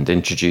and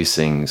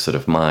introducing sort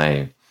of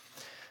my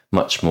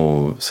much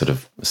more sort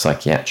of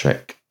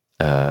psychiatric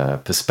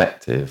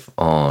perspective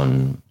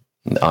on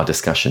our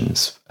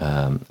discussions.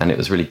 And it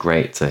was really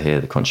great to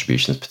hear the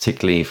contributions,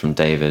 particularly from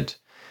David,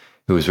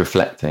 who was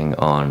reflecting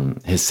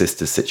on his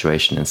sister's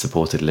situation in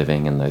supported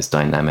living and those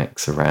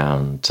dynamics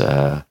around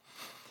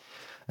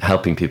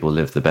helping people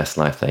live the best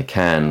life they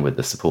can with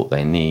the support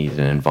they need in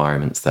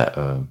environments that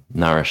are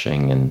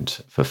nourishing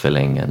and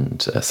fulfilling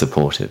and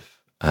supportive.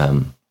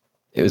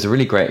 it was a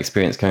really great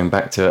experience coming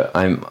back to it.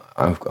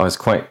 I was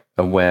quite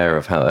aware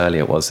of how early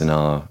it was in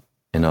our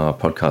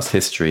podcast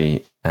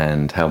history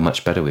and how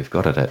much better we've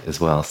got at it as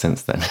well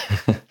since then,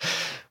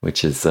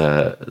 which is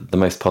the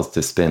most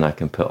positive spin I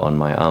can put on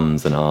my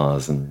ums and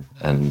ahs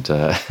and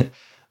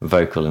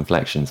vocal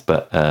inflections.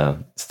 But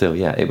still,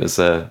 yeah, it was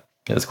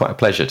quite a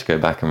pleasure to go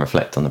back and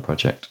reflect on the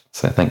project.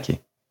 So thank you.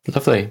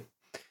 Lovely.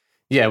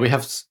 Yeah, we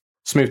have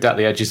smoothed out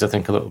the edges, I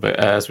think, a little bit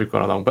as we've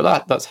gone along,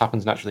 but that's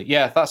happens naturally.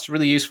 Yeah, that's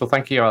really useful.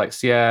 Thank you,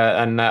 Alex.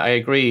 Yeah, and I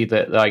agree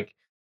that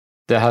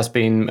there has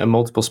been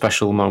multiple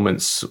special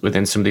moments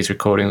within some of these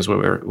recordings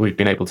where we've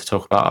been able to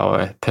talk about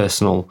our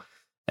personal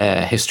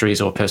histories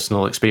or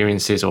personal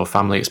experiences or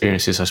family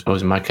experiences, I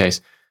suppose, in my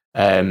case,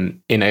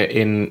 in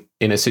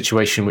a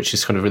situation which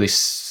is kind of really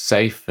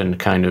safe and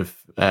kind of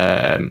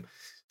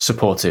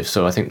supportive.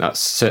 So I think that's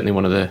certainly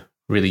one of the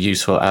really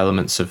useful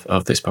elements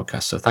of this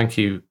podcast. So thank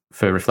you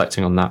for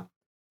reflecting on that.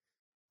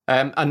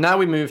 And now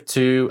we move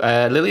to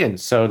Lillian.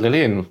 So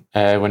Lillian,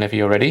 whenever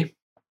you're ready,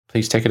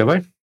 please take it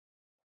away.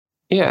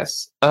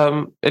 Yes,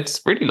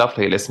 it's really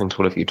lovely listening to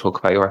all of you talk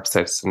about your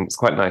episodes, and it's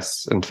quite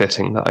nice and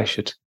fitting that I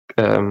should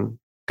go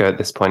at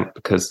this point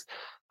because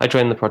I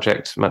joined the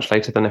project much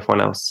later than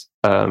everyone else,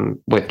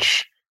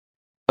 which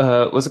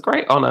was a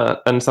great honour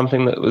and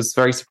something that was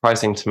very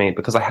surprising to me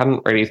because I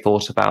hadn't really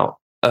thought about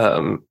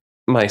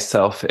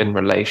myself in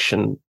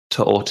relation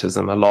to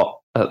autism a lot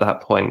at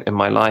that point in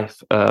my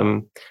life.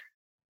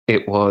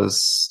 It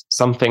was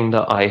something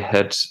that I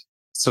had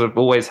sort of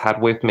always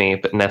had with me,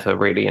 but never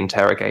really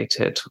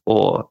interrogated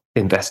or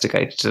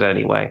investigated in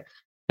any way.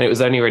 And it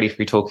was only really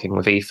through talking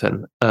with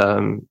Ethan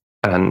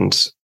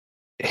and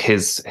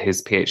his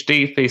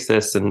PhD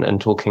thesis and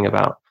talking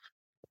about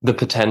the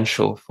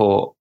potential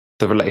for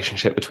the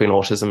relationship between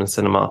autism and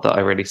cinema that I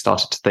really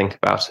started to think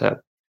about it.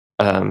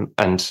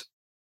 And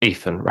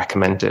Ethan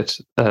recommended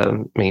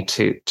me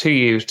to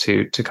you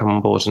to come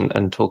on board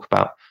and talk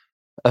about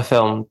a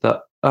film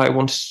that I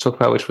wanted to talk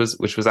about, which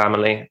was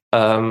Amelie.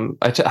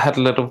 I had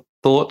a little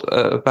thought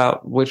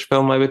about which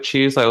film I would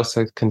choose. I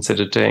also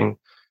considered doing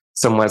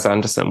some Wes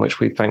Anderson, which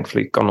we've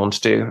thankfully gone on to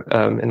do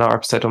in our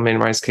episode on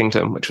Moonrise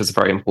Kingdom, which was a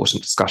very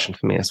important discussion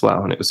for me as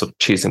well. And it was sort of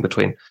choosing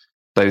between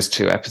those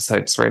two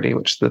episodes, really,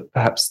 which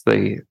perhaps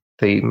the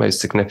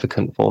most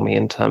significant for me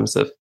in terms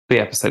of the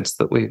episodes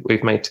that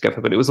we've made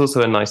together. But it was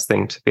also a nice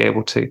thing to be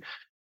able to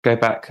go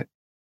back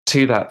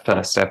to that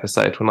first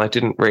episode when I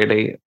didn't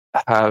really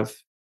have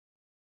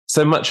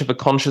so much of a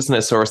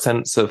consciousness or a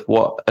sense of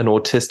what an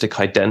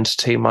autistic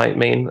identity might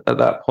mean at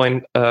that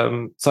point.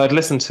 So I'd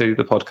listened to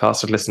the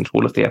podcast, I'd listened to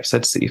all of the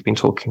episodes that you've been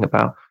talking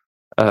about,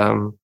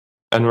 and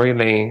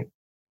really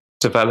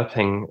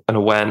developing an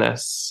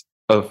awareness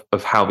of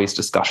how these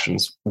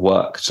discussions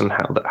worked and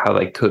how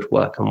they could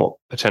work and what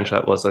potential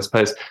that was. I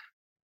suppose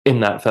in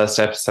that first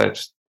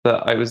episode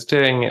that I was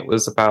doing, it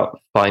was about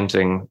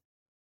finding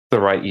the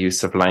right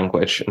use of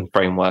language and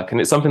framework. And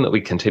it's something that we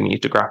continue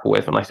to grapple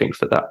with. And I think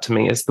that to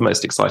me is the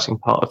most exciting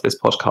part of this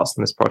podcast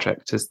and this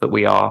project is that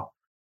we are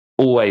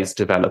always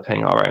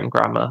developing our own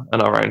grammar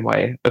and our own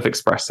way of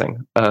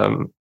expressing,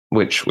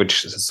 which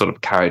has sort of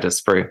carried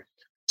us through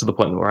to the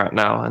point that we're at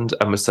now. And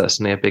was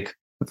certainly a big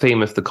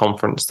theme of the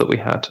conference that we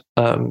had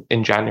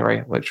in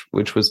January,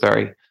 which was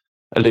very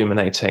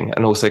illuminating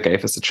and also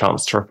gave us a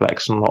chance to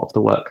reflect on a lot of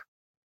the work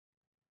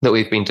that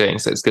we've been doing.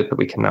 So it's good that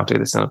we can now do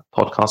this in a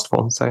podcast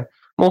form. So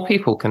more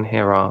people can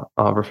hear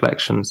our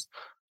reflections.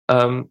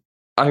 I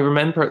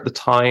remember at the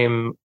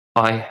time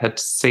I had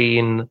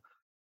seen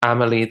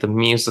Amelie the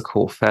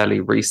musical fairly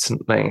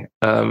recently.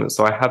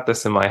 So I had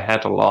this in my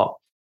head a lot.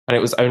 And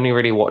it was only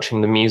really watching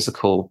the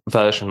musical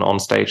version on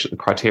stage at the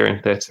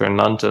Criterion Theatre in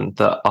London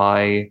that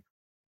I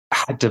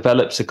had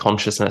developed a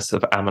consciousness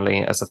of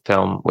Amelie as a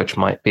film which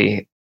might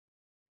be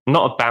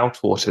not about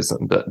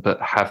autism,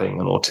 but having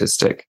an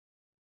autistic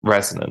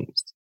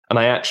resonance. And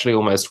I actually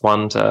almost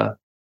wonder,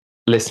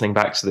 listening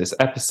back to this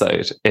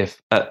episode,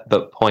 if at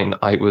the point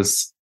I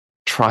was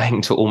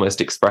trying to almost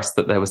express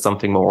that there was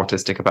something more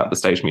autistic about the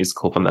stage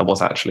musical than there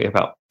was actually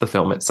about the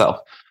film itself.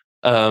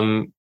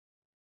 And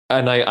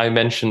I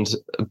mentioned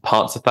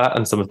parts of that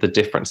and some of the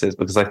differences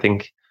because I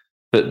think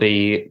that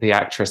the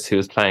actress who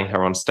was playing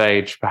her on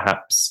stage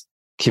perhaps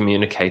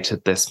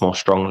communicated this more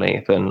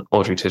strongly than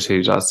Audrey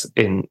Tautou does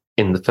in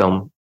the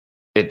film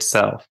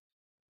itself.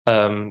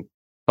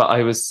 But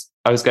I was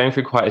going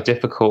through quite a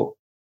difficult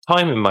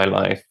time in my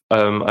life.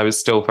 I was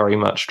still very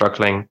much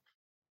struggling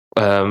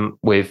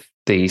with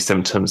the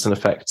symptoms and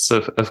effects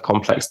of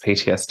complex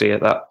PTSD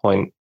at that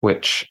point,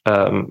 which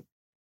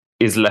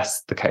is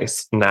less the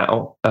case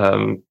now,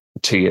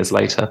 2 years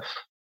later.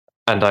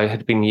 And I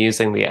had been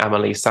using the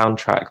Amelie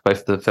soundtrack,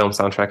 both the film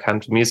soundtrack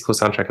and the musical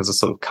soundtrack, as a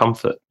sort of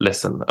comfort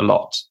listen a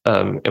lot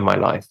in my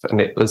life.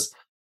 And it was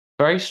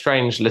very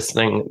strange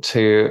listening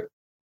to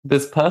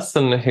this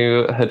person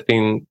who had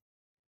been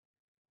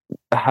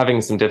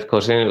having some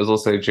difficulty, and it was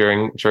also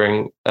during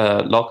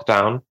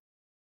lockdown,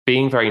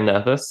 being very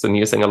nervous and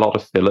using a lot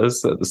of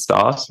fillers at the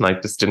start, and I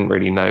just didn't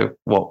really know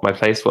what my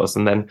place was.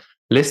 And then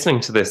listening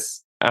to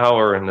this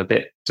hour and a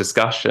bit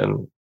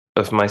discussion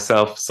of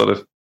myself sort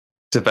of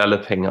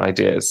developing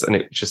ideas, and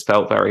it just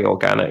felt very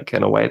organic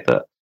in a way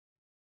that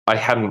I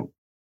hadn't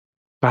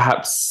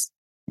perhaps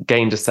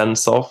gained a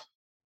sense of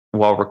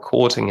while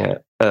recording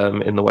it,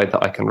 in the way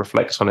that I can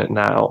reflect on it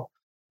now.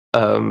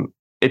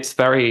 It's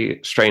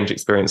very strange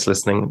experience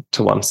listening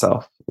to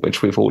oneself,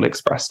 which we've all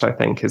expressed, I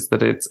think, is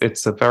that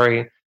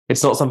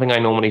it's not something I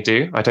normally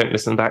do. I don't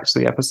listen back to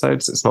the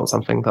episodes. It's not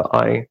something that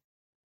I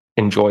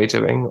enjoy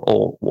doing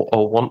or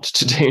want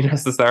to do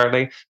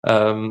necessarily.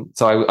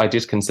 So I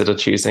did consider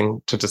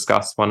choosing to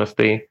discuss one of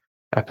the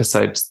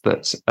episodes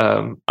that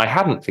I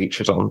hadn't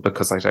featured on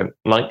because I don't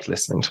like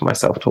listening to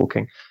myself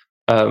talking.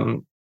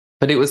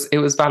 But it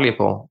was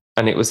valuable,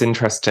 and it was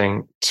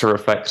interesting to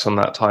reflect on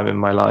that time in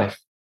my life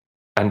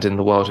and in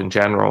the world in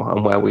general,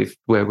 and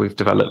where we've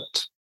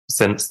developed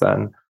since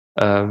then.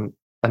 And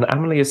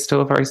Amelie is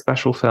still a very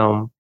special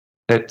film.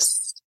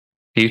 It's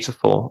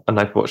beautiful, and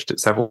I've watched it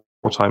several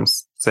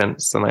times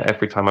since. And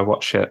every time I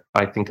watch it,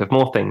 I think of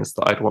more things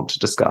that I'd want to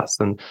discuss,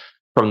 and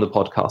from the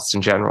podcast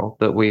in general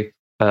that we've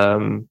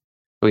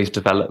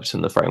developed,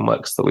 and the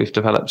frameworks that we've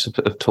developed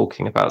of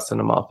talking about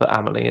cinema. But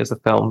Amelie is a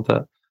film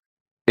that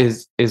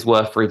is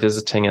worth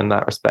revisiting in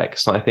that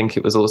respect. And I think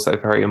it was also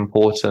very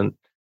important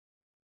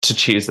to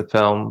choose a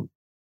film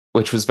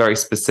which was very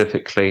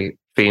specifically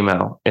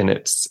female in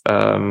its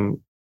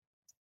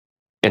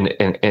in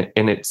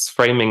its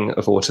framing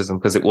of autism,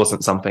 because it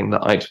wasn't something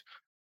that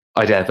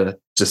I'd ever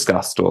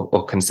discussed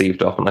or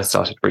conceived of. And I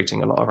started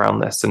reading a lot around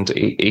this, and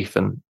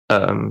Ethan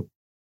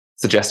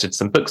suggested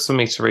some books for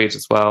me to read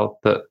as well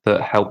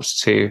that helped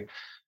to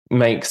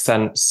make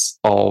sense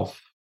of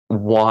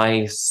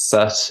why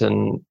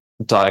certain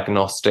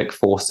diagnostic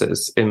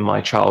forces in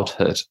my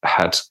childhood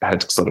had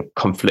sort of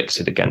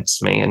conflicted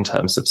against me in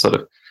terms of sort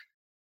of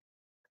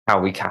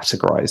how we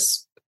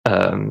categorize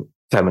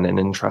feminine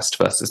interest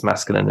versus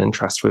masculine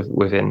interest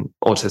within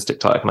autistic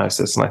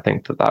diagnosis. And I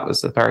think that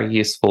was a very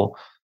useful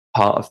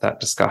part of that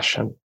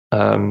discussion.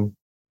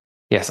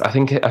 Yes, I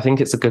think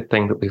it's a good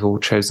thing that we've all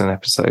chosen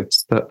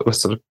episodes that were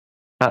sort of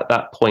at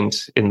that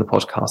point in the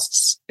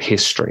podcast's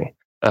history.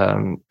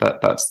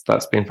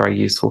 That's been very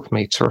useful for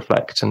me to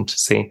reflect and to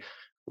see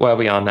where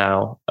we are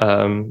now.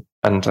 And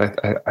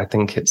I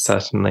think it's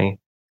certainly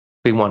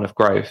been one of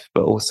growth,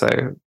 but also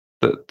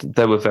that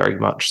there were very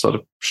much sort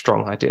of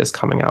strong ideas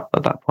coming out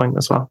at that point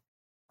as well.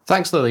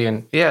 Thanks,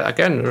 Lillian. Yeah,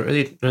 again,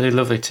 really, really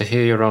lovely to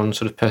hear your own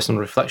sort of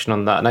personal reflection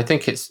on that. And I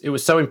think it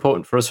was so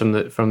important for us from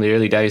the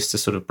early days to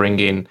sort of bring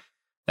in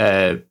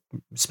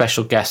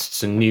special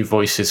guests and new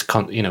voices,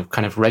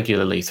 kind of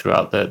regularly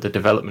throughout the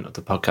development of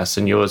the podcast.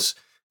 And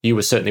you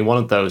were certainly one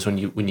of those when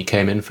you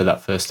came in for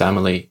that first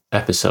Amelie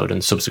episode,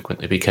 and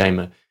subsequently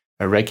became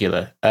a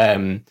regular.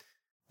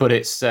 But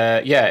it's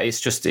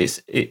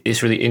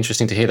really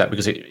interesting to hear that,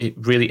 because it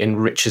really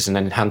enriches and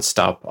enhanced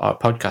our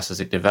podcast as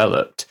it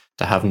developed,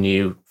 to have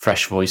new,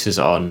 fresh voices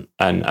on,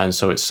 and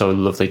so it's so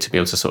lovely to be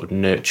able to sort of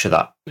nurture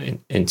that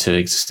into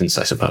existence,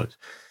 I suppose.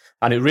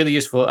 And it's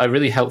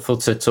really helpful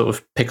to sort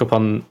of pick up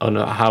on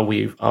how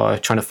we are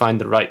trying to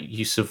find the right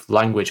use of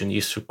language and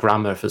use of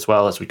grammar as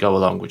well as we go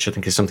along, which I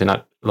think is something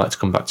I'd like to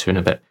come back to in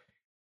a bit.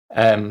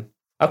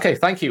 Okay,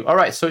 thank you. All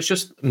right, so it's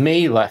just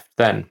me left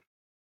then.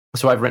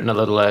 So I've written a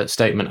little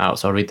statement out,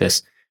 so I'll read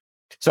this.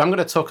 So I'm going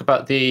to talk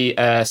about the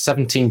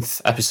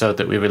 17th episode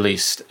that we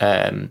released,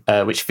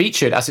 which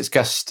featured as its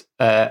guest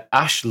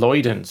Ash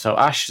Lloyden. So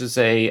Ash is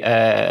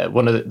another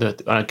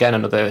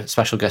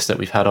special guest that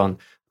we've had on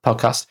the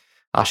podcast.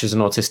 Ash is an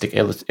autistic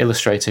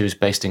illustrator who's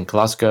based in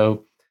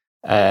Glasgow,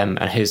 and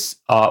his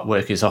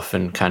artwork is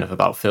often kind of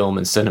about film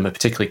and cinema,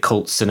 particularly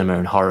cult cinema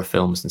and horror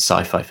films and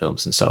sci-fi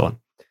films and so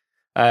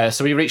on.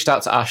 So we reached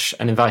out to Ash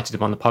and invited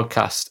him on the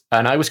podcast,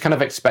 and I was kind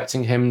of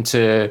expecting him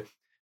to,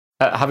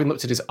 having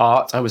looked at his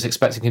art, I was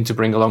expecting him to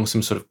bring along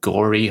some sort of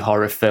gory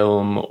horror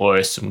film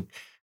or some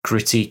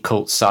gritty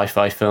cult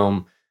sci-fi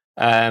film.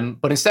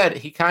 But instead,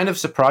 he kind of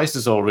surprised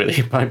us all,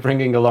 really, by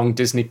bringing along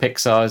Disney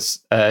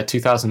Pixar's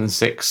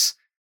 2006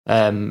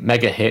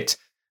 mega hit,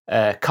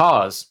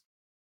 Cars,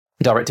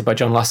 directed by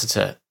John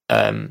Lasseter.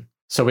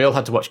 So we all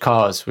had to watch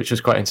Cars, which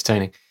was quite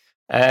entertaining.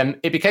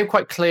 It became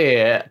quite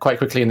clear quite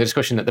quickly in the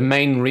discussion that the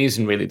main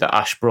reason really that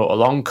Ash brought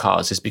along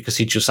Cars is because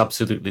he just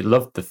absolutely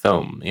loved the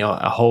film.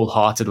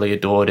 Wholeheartedly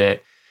adored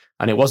it.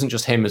 And it wasn't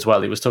just him as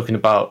well. He was talking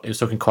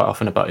quite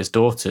often about his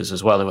daughters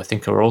as well, who I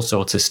think are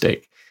also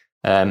autistic,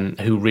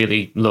 who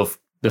really love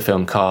the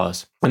film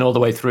Cars. And all the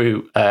way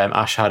through,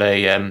 Ash had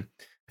a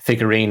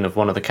figurine of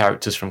one of the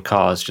characters from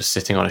Cars just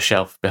sitting on a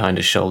shelf behind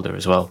his shoulder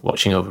as well,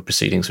 watching over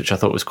proceedings, which I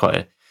thought was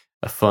quite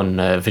a fun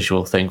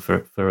visual thing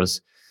for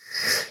us.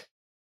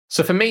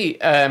 So for me,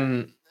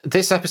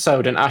 this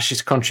episode and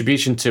Ash's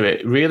contribution to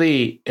it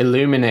really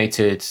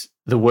illuminated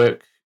the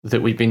work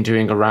that we've been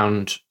doing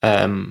around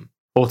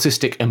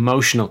autistic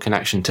emotional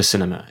connection to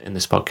cinema in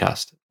this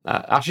podcast.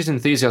 Ash's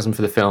enthusiasm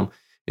for the film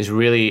is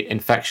really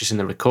infectious in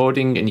the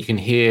recording, and you can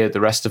hear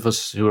the rest of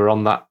us who are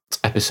on that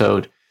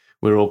episode.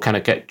 We're all kind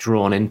of get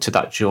drawn into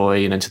that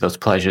joy and into those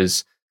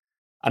pleasures.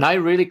 And I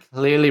really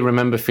clearly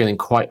remember feeling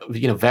quite,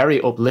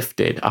 very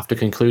uplifted after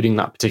concluding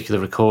that particular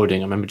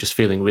recording. I remember just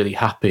feeling really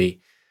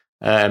happy.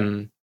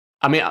 I'm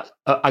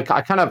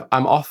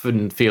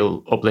often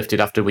feel uplifted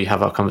after we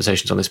have our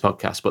conversations on this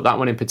podcast, but that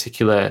one in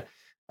particular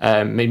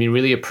made me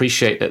really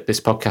appreciate that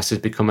this podcast has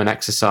become an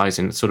exercise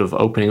in sort of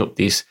opening up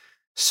these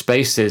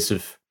spaces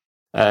of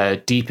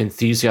deep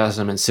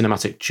enthusiasm and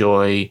cinematic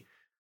joy,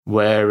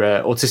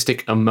 where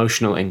autistic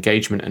emotional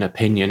engagement and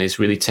opinion is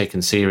really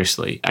taken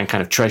seriously and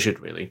kind of treasured,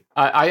 really.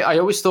 I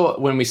always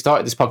thought when we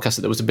started this podcast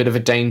that there was a bit of a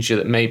danger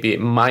that maybe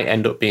it might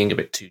end up being a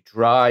bit too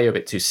dry, a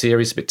bit too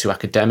serious, a bit too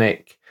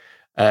academic,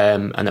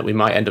 and that we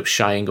might end up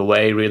shying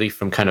away really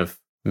from kind of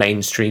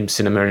mainstream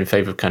cinema in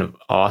favour of kind of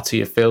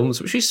artier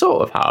films, which we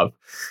sort of have.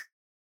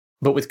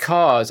 But with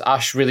Cars,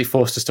 Ash really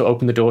forced us to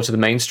open the door to the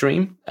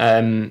mainstream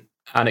and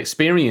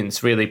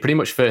experience really pretty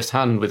much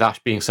firsthand, with Ash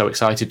being so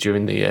excited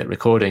during the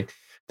recording,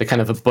 the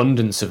kind of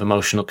abundance of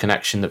emotional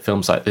connection that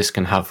films like this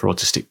can have for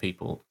autistic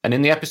people. And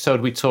in the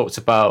episode, we talked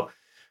about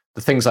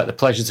the things like the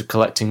pleasures of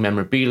collecting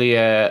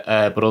memorabilia,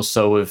 but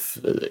also of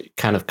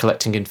kind of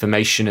collecting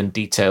information and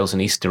details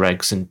and Easter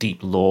eggs and deep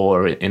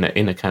lore in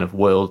a kind of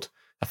world,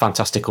 a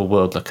fantastical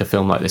world like a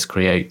film like this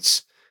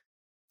creates.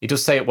 He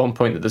does say at one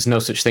point that there's no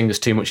such thing as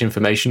too much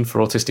information for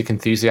autistic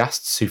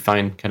enthusiasts who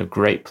find kind of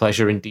great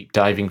pleasure in deep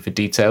diving for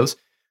details.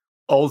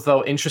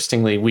 Although,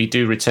 interestingly, we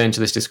do return to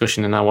this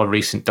discussion in our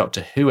recent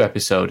Doctor Who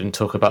episode and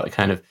talk about the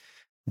kind of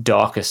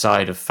darker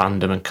side of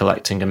fandom and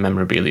collecting and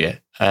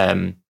memorabilia.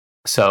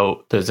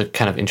 So there's a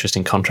kind of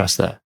interesting contrast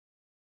there.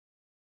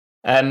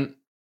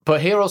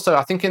 But here also,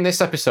 I think in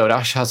this episode,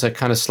 Ash has a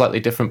kind of slightly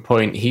different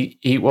point. He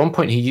at one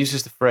point, he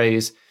uses the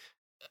phrase,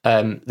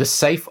 the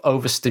safe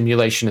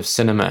overstimulation of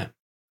cinema.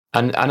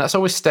 And that's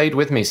always stayed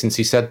with me since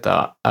he said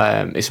that.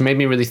 It's made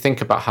me really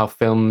think about how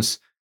films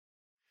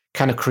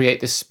kind of create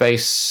this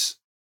space,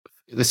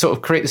 they sort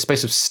of create the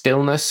space of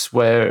stillness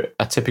where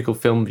a typical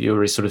film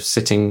viewer is sort of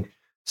sitting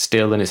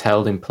still and is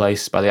held in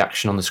place by the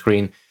action on the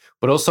screen,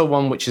 but also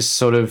one which is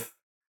sort of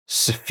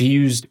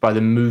suffused by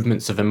the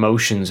movements of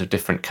emotions of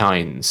different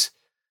kinds,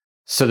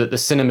 so that the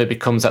cinema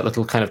becomes that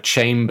little kind of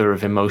chamber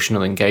of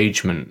emotional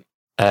engagement.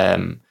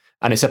 And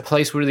it's a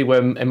place really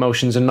where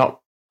emotions are not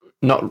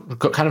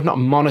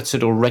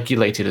monitored or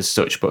regulated as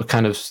such, but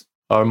kind of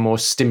are more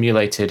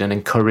stimulated and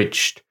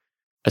encouraged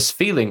as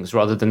feelings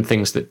rather than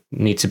things that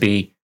need to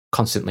be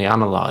constantly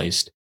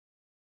analysed.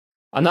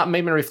 And that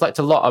made me reflect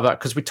a lot about,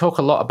 because we talk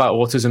a lot about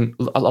autism,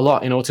 a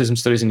lot in autism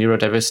studies and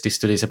neurodiversity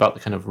studies about the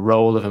kind of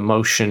role of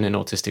emotion in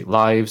autistic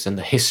lives and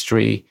the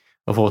history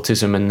of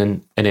autism and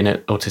in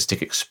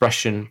autistic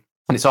expression.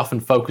 And it's often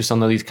focused on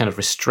these kind of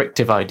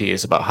restrictive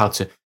ideas about how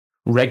to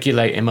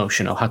regulate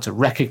emotion or how to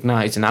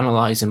recognise and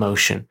analyse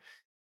emotion.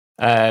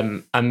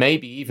 And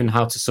maybe even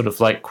how to sort of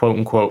like, quote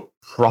unquote,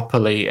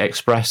 properly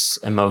express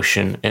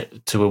emotion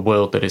to a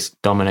world that is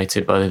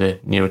dominated by the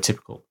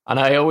neurotypical. And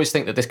I always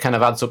think that this kind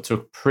of adds up to a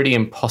pretty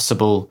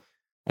impossible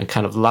and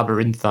kind of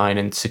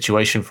labyrinthine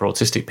situation for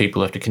autistic people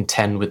who have to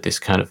contend with this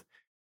kind of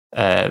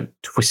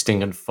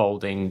twisting and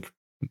folding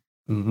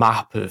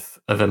map of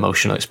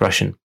emotional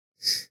expression.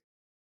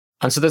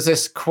 And so there's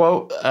this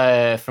quote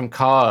from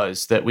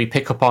Cars that we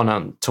pick up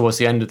on towards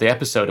the end of the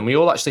episode, and we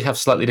all actually have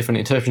slightly different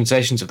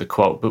interpretations of the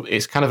quote, but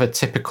it's kind of a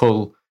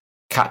typical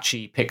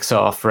catchy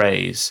Pixar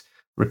phrase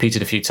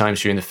repeated a few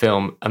times during the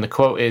film. And the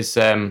quote is,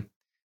 the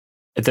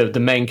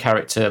main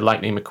character,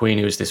 Lightning McQueen,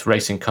 who is this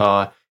racing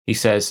car, he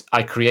says,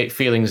 "I create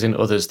feelings in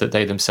others that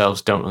they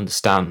themselves don't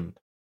understand."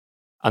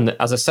 And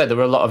as I said, there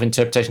were a lot of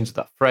interpretations of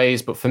that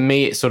phrase, but for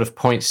me, it sort of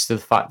points to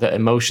the fact that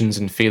emotions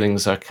and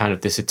feelings are kind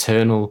of this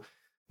eternal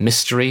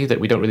mystery that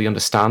we don't really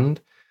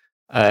understand,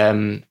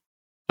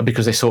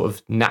 because they sort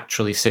of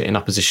naturally sit in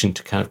opposition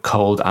to kind of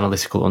cold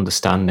analytical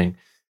understanding.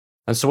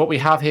 And so what we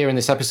have here in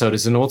this episode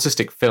is an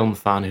autistic film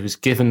fan who's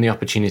given the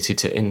opportunity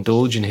to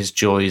indulge in his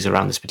joys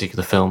around this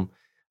particular film.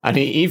 And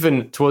he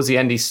even, towards the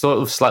end, he sort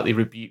of slightly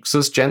rebukes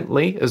us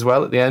gently as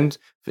well at the end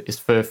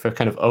for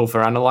kind of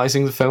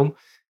over-analysing the film.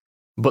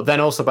 But then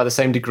also by the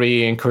same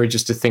degree, he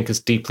encourages us to think as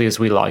deeply as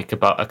we like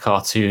about a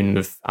cartoon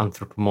of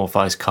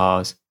anthropomorphized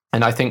cars.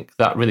 And I think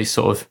that really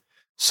sort of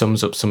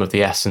sums up some of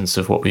the essence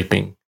of what we've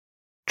been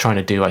trying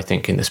to do, I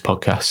think, in this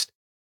podcast.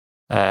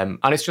 And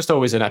it's just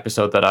always an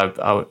episode that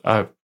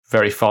I'm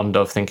very fond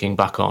of thinking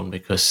back on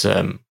because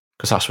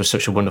Ash was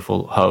such a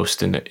wonderful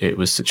host and it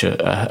was such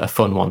a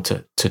fun one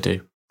to do.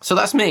 So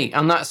that's me,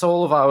 and that's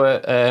all of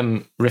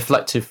our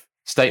reflective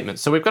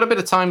statements. So we've got a bit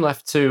of time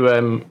left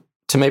to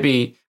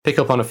maybe pick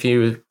up on a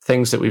few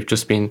things that we've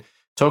just been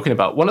talking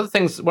about. One of the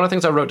things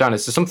I wrote down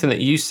is something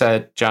that you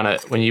said,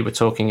 Janet, when you were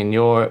talking in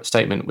your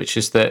statement, which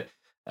is that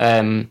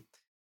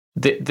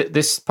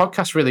this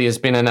podcast really has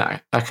been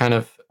a kind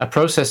of a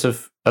process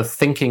of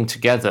thinking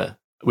together,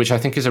 which I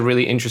think is a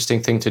really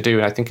interesting thing to do.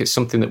 And I think it's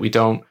something that we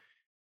don't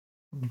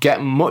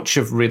get much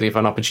of really of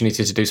an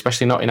opportunity to do,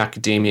 especially not in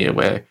academia,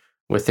 where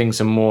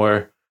things are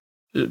more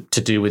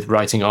to do with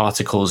writing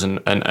articles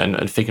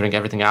and figuring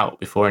everything out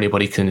before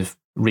anybody can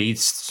read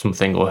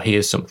something or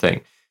hear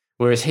something.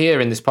 Whereas here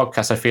in this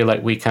podcast, I feel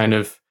like we kind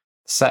of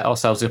set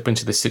ourselves up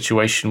into this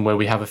situation where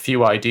we have a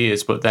few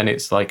ideas, but then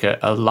it's like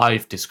a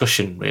live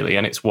discussion, really,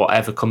 and it's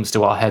whatever comes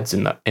to our heads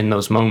in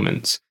those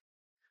moments.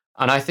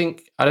 And I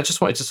think I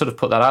just wanted to sort of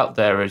put that out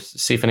there, and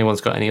see if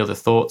anyone's got any other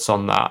thoughts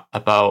on that,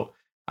 about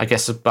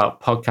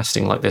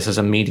podcasting like this as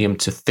a medium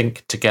to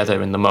think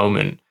together in the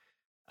moment,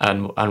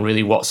 and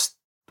really what's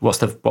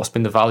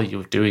been the value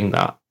of doing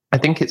that. I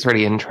think it's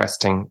really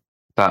interesting,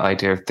 that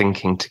idea of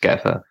thinking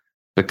together,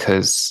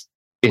 because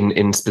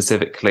in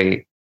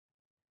specifically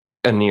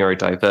a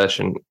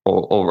neurodivergent,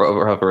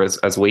 or rather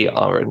as we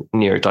are, a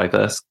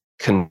neurodiverse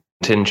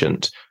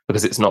contingent,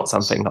 because it's not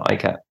something that I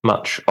get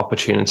much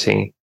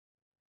opportunity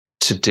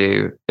to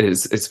do.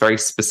 It's very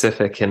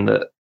specific in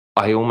that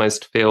I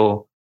almost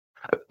feel,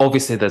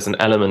 obviously there's an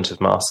element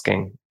of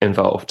masking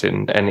involved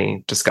in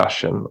any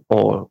discussion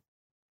or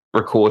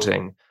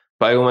recording,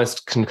 but I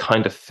almost can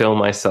kind of feel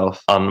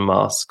myself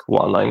unmask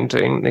while I'm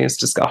doing these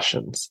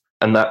discussions.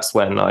 And that's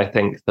when I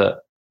think that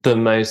the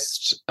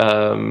most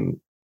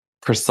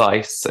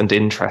precise and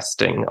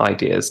interesting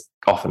ideas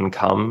often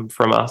come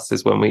from us,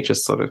 is when we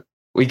just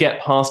we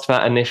get past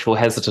that initial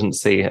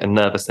hesitancy and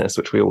nervousness,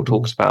 which we all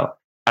talked about,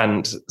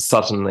 and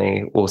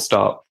suddenly we'll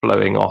start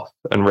flowing off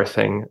and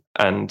riffing.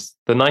 And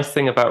the nice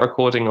thing about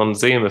recording on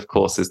Zoom, of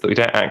course, is that we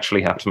don't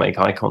actually have to make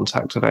eye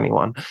contact with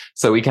anyone.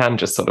 So we can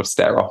just sort of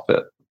stare off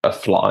at a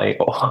fly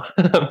or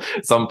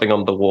something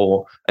on the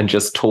wall and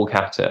just talk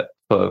at it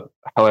for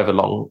however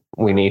long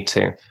we need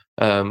to.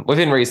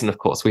 Within reason, of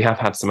course. We have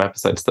had some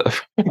episodes that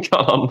have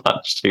gone on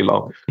much too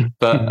long.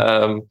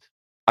 But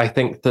I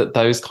think that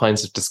those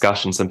kinds of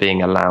discussions and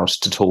being allowed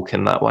to talk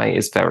in that way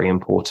is very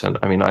important.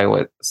 I mean, I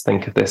always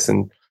think of this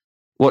in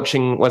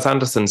watching Wes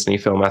Anderson's new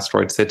film,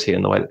 Asteroid City,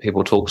 and the way that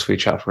people talk to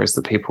each other is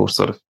that people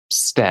sort of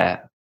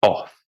stare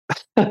off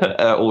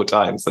at all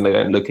times, and they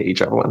don't look at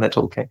each other when they're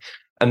talking.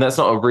 And that's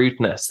not a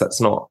rudeness. That's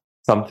not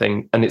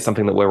something, and it's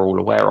something that we're all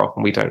aware of,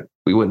 and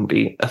we wouldn't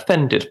be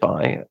offended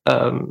by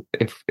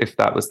if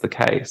that was the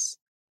case,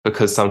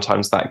 because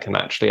sometimes that can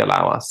actually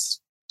allow us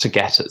to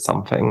get at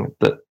something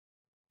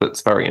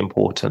that's very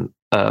important.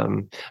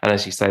 And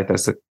as you say,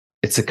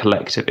 it's a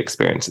collective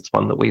experience. It's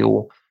one that we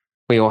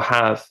all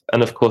have.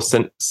 And of course,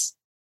 since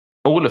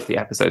all of the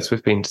episodes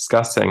we've been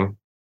discussing,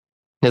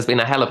 there's been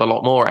a hell of a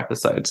lot more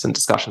episodes and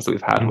discussions that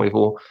we've had, and we've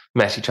all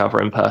met each other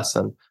in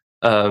person.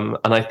 And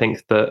I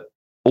think that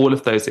all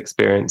of those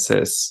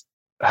experiences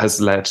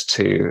has led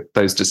to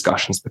those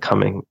discussions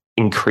becoming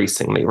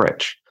increasingly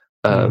rich,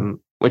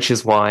 which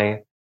is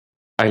why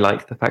I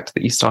like the fact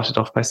that you started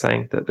off by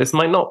saying that this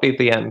might not be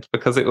the end,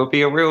 because it would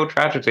be a real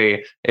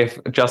tragedy if,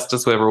 just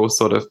as we're all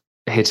sort of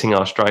hitting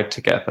our stride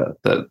together,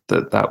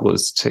 that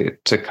was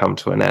to come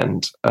to an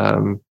end.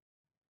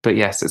 But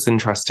yes, it's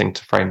interesting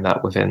to frame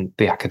that within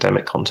the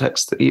academic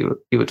context that you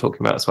were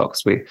talking about as well,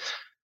 because we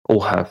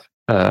all have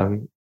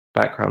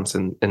backgrounds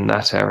in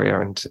that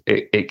area, and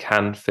it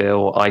can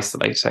feel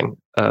isolating,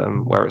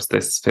 whereas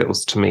this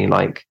feels to me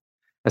like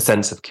a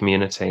sense of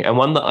community, and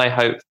one that I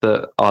hope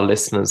that our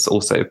listeners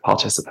also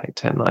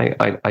participate in.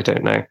 I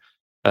don't know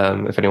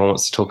if anyone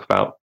wants to talk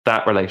about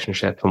that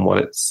relationship and what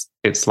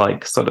it's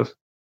like sort of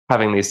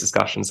having these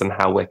discussions and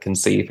how we're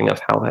conceiving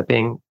of how they're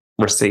being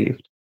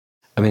received.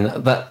 I mean,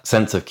 that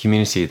sense of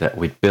community that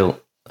we'd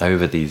built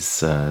over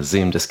these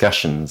Zoom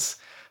discussions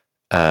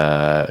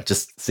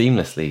just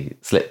seamlessly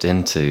slipped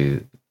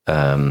into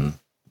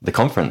the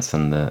conference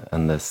and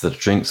the sort of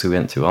drinks we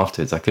went to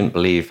afterwards. I couldn't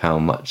believe how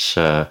much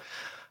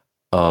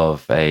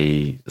of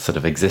a sort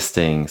of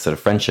existing sort of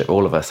friendship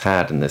all of us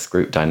had in this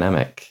group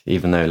dynamic,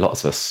 even though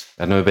lots of us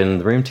had never been in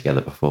the room together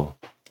before.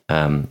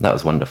 That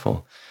was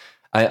wonderful.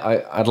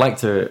 I'd like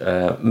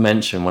to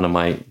mention one of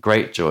my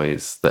great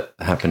joys that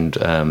happened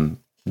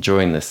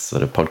during this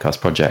sort of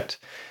podcast project,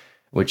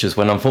 which is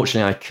when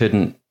unfortunately I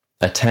couldn't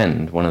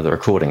attend one of the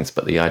recordings,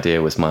 but the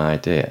idea was my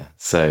idea.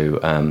 So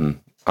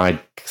I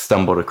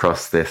stumbled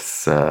across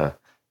this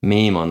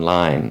meme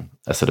online,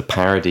 a sort of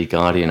parody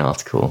Guardian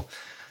article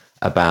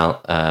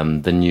about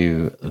the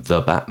new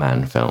The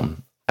Batman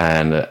film.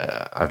 And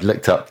I've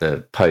looked up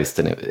the post,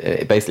 and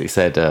it basically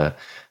said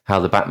how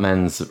the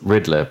Batman's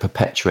Riddler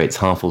perpetuates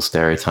harmful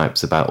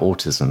stereotypes about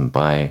autism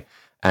by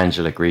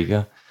Angela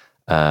Grieger.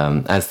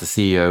 As the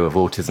CEO of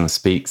Autism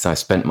Speaks, I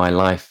spent my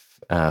life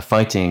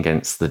fighting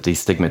against the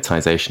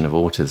destigmatization of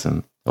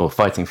autism, or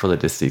fighting for the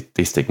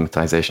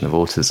destigmatization of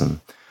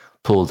autism.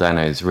 Paul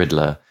Dano's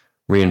Riddler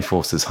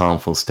reinforces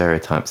harmful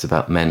stereotypes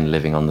about men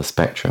living on the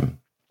spectrum.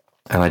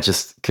 And I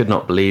just could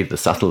not believe the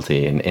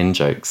subtlety in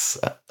in-jokes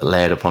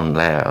layered upon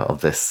layer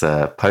of this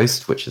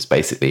post, which is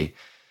basically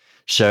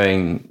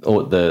showing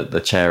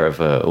the chair of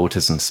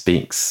Autism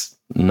Speaks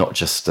not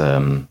just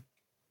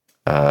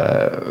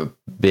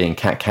being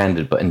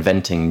cat-candid, but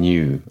inventing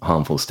new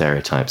harmful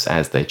stereotypes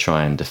as they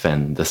try and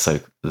defend this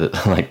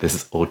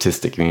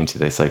autistic community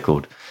they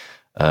so-called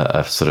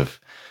are sort of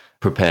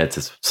prepared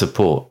to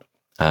support.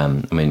 I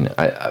mean,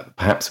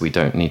 perhaps we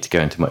don't need to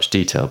go into much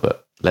detail,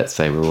 but let's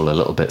say we're all a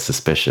little bit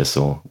suspicious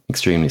or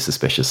extremely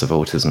suspicious of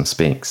Autism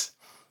Speaks.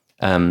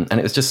 And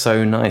it was just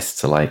so nice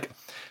to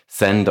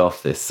send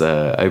off this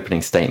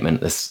opening statement,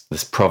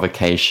 this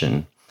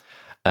provocation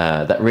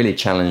that really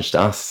challenged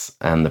us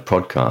and the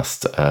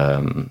podcast.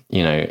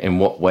 In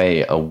what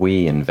way are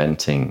we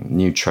inventing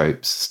new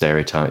tropes,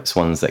 stereotypes,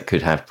 ones that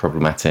could have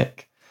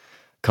problematic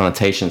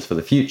connotations for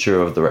the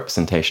future of the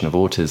representation of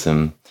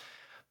autism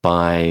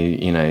by,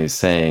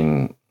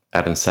 saying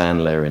Adam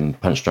Sandler in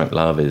Punch Drunk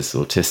Love is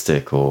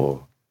autistic,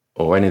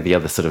 or any of the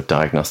other sort of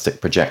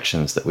diagnostic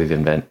projections that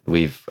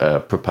we've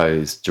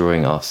proposed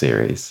during our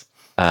series.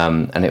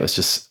 And it was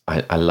just,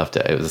 I loved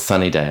it. It was a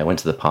sunny day. I went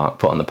to the park,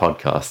 put on the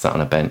podcast, sat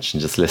on a bench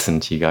and just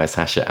listened to you guys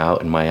hash it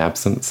out in my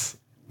absence.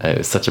 It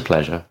was such a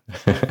pleasure.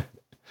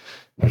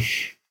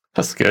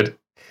 That's good.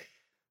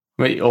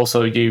 But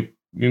also, you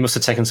must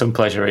have taken some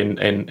pleasure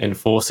in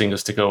forcing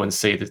us to go and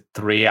see the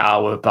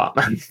 3-hour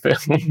Batman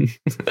film.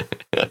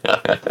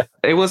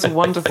 It was a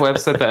wonderful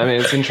episode. But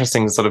it's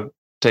interesting, sort of,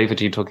 David,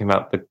 you talking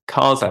about the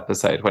Cars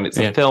episode, when it's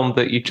a film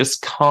that you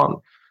just can't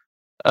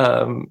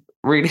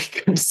really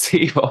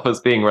conceive of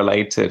as being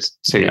related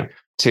to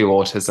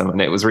autism.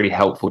 And it was really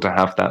helpful to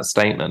have that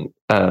statement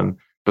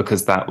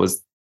because that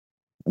was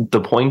the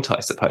point, I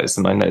suppose.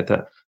 And I know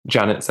that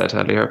Janet said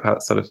earlier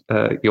about sort of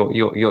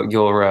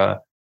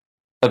your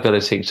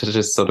ability to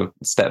just sort of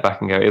step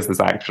back and go, is this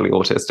actually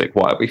autistic?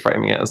 Why are we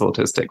framing it as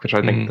autistic? Which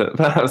I think that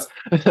perhaps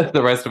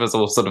the rest of us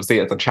all sort of see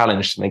it as a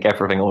challenge to make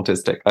everything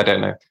autistic. I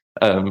don't know.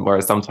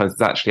 Whereas sometimes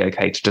it's actually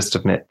okay to just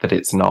admit that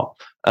it's not.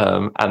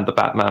 And the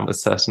Batman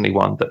was certainly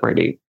one that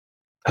really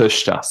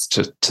pushed us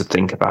to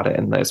think about it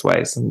in those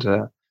ways. And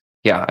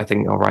I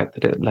think you're right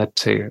that it led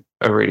to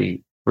a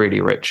really,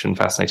 really rich and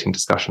fascinating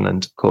discussion.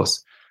 And of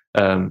course,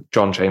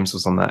 John James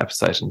was on that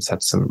episode and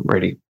said some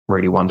really,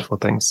 really wonderful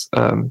things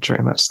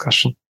during that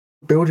discussion.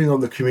 Building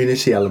on the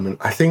community element,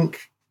 I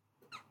think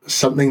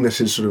something that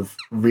has sort of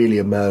really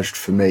emerged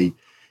for me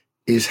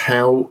is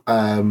how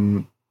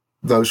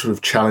those sort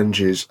of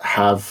challenges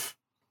have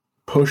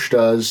pushed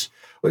us.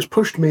 Well, it's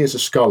pushed me as a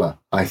scholar,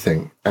 I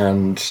think,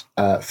 and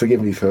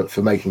forgive me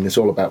for making this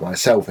all about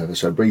myself ever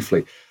so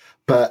briefly,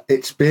 but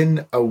it's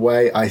been a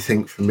way, I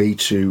think, for me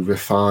to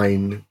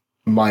refine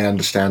my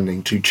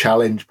understanding, to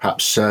challenge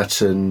perhaps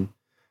certain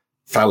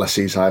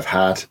fallacies I've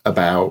had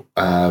about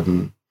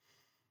the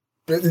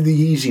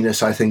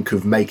easiness, I think,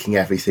 of making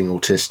everything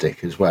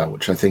autistic as well,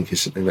 which I think is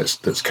something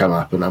that's come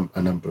up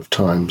a number of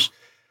times.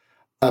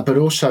 But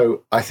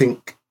also, I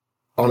think,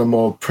 on a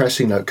more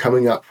pressing note,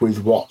 coming up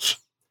with what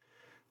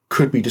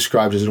could be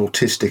described as an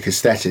autistic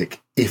aesthetic,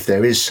 if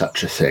there is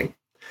such a thing.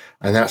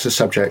 And that's a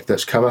subject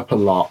that's come up a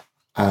lot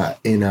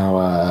in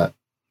our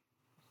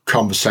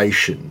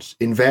conversations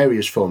in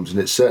various forms. And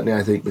it's certainly,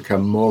 I think,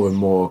 become more and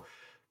more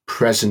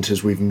present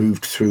as we've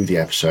moved through the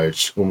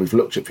episodes, when we've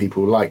looked at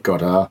people like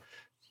Godard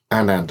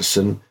and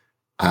Anderson,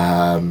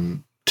 to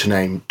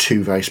name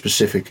two very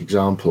specific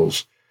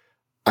examples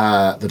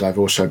that I've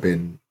also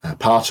been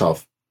part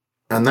of.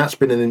 And that's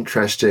been an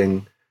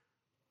interesting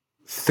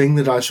thing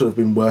that I've sort of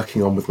been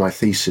working on with my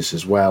thesis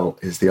as well,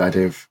 is the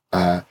idea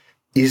of,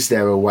 is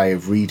there a way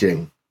of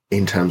reading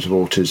in terms of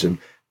autism?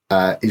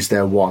 Is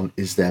there one?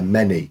 Is there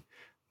many?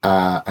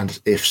 And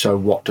if so,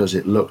 what does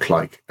it look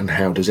like? And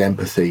how does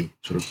empathy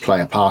sort of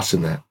play a part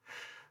in that?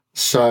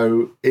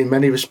 So in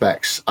many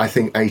respects, I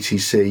think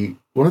ATC,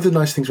 one of the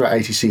nice things about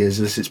ATC is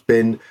that it's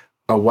been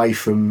a way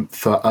for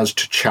us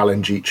to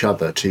challenge each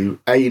other, to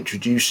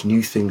introduce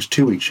new things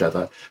to each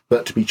other,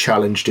 but to be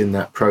challenged in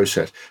that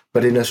process,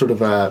 but in a sort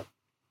of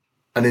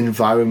an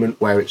environment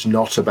where it's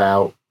not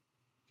about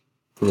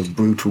sort of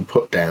brutal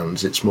put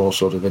downs. It's more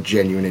sort of a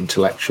genuine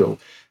intellectual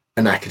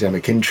and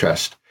academic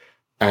interest.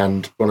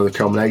 And one of the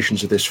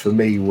culminations of this for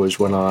me was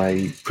when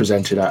I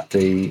presented at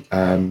the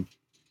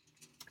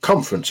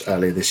conference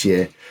earlier this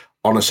year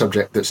on a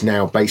subject that's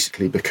now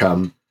basically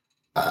become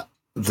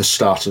the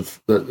start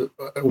of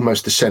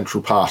almost the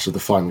central part of the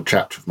final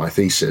chapter of my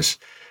thesis.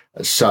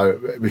 So,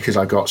 because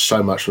I got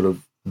so much sort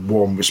of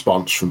warm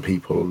response from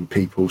people, and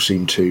people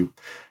seem to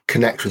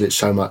connect with it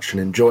so much and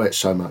enjoy it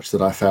so much,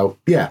 that I felt,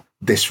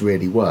 this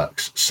really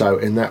works. So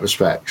in that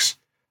respect,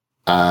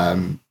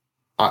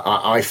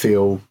 I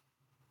feel,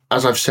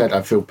 as I've said,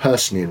 I feel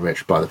personally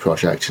enriched by the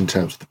project in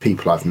terms of the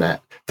people I've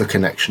met, the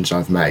connections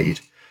I've made,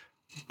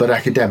 but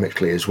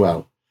academically as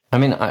well. I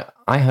mean,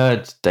 I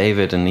heard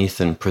David and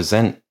Ethan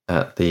present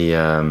at the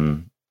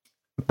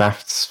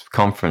BAFTS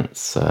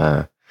conference,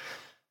 I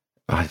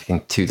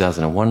think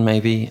 2001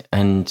 maybe,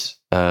 and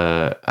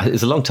it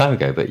was a long time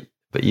ago,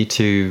 but you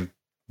two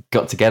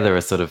got together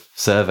a sort of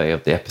survey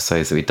of the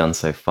episodes that we'd done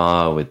so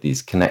far, with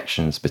these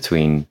connections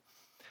between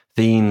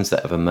themes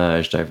that have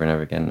emerged over and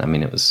over again. I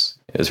mean, it was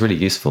really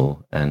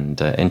useful and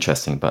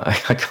interesting, but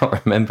I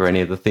can't remember any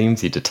of the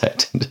themes you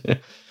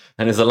detected.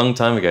 And it's a long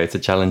time ago to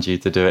challenge you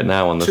to do it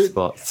now on the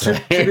spot. So.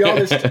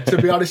 To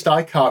be honest,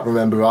 I can't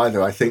remember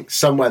either. I think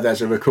somewhere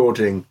there's a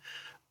recording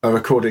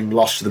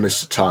lost to the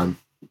mist of time.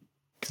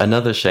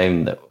 Another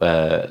shame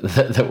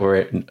that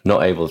we're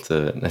not able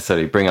to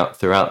necessarily bring up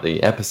throughout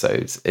the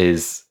episodes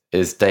is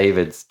is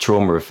David's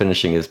trauma of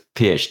finishing his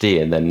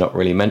PhD and then not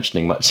really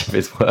mentioning much of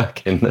his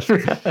work in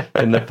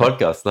the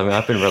podcast. I mean,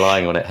 I've been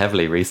relying on it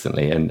heavily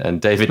recently,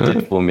 and David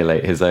did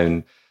formulate his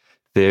own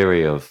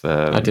theory of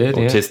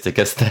autistic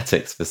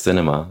aesthetics for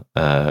cinema,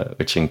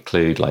 which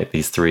include like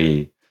these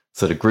three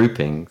sort of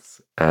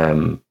groupings.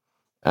 And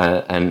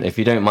if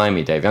you don't mind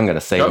me, David, I'm going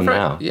to say them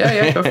now.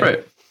 Yeah, go for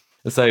it.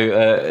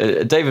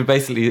 So David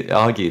basically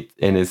argued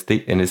in his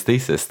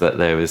thesis that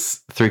there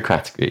was three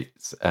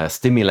categories: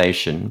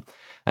 stimulation,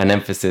 an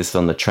emphasis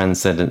on the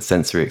transcendent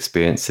sensory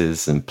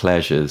experiences and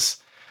pleasures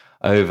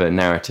over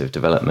narrative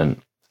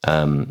development;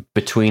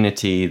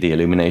 betweenity, the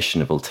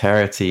illumination of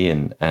alterity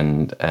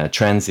and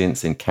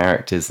transience in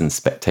characters and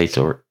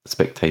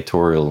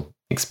spectatorial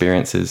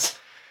experiences;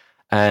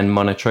 and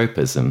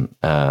monotropism,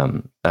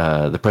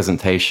 the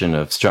presentation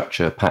of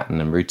structure, pattern,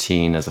 and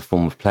routine as a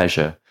form of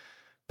pleasure,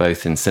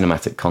 both in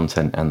cinematic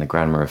content and the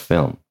grammar of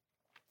film.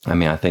 I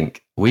mean, I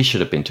think we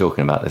should have been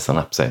talking about this on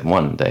episode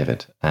 1,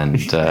 David. And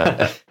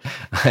I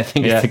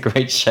think it's a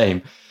great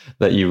shame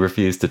that you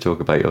refused to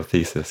talk about your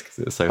thesis because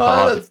it's so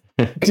hard.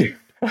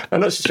 I'm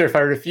not sure if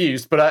I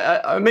refused, but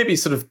I maybe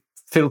sort of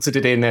filtered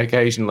it in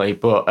occasionally.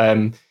 But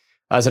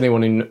as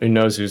anyone who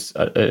knows who's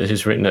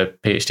written a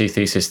PhD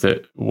thesis,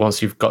 that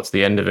once you've got to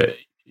the end of it,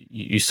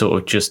 you sort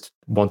of just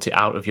want it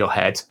out of your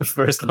head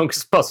for as long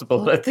as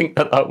possible. I think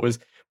that was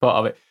part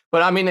of it.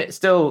 But I mean, it's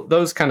still,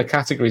 those kind of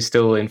categories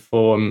still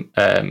inform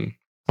how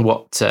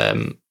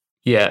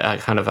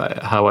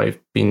I've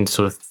been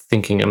sort of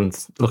thinking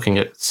and looking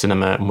at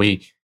cinema. And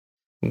we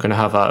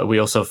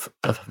also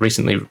have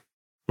recently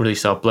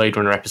released our Blade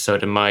Runner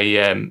episode, and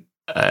my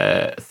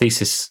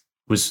thesis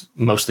was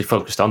mostly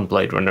focused on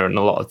Blade Runner, and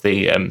a lot of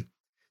the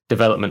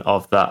development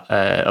of that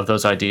of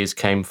those ideas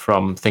came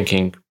from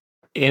thinking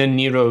in a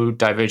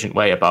neurodivergent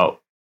way about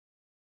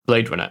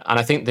Blade Runner. And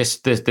I think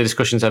the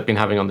discussions I've been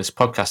having on this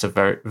podcast have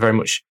very, very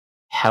much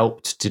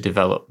helped to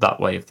develop that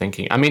way of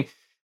thinking. I mean,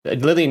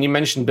 Lillian, you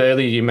mentioned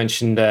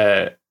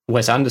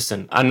Wes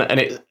Anderson,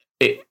 and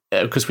it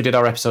because we did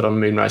our episode on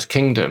Moonrise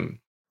Kingdom.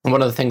 And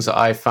one of the things that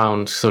I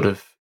found sort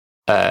of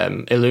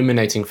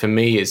illuminating for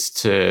me is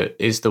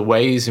the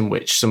ways in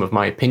which some of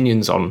my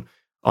opinions on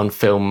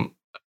film,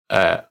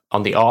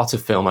 on the art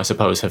of film, I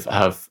suppose,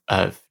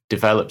 have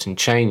developed and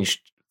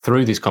changed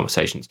through these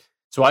conversations.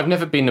 So I've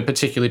never been a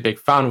particularly big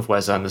fan of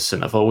Wes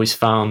Anderson. I've always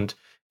found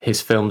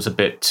his films a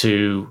bit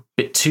too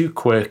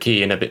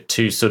quirky and a bit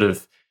too sort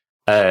of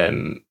I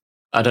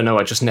don't know.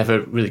 I just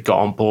never really got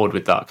on board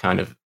with that kind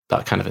of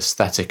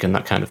aesthetic and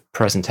that kind of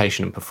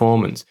presentation and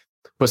performance.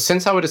 But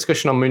since our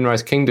discussion on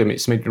Moonrise Kingdom,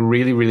 it's made me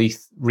really, really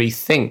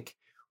rethink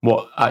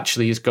what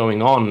actually is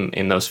going on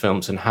in those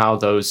films and how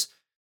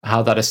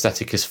that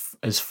aesthetic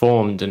is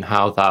formed and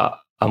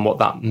what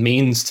that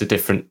means to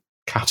different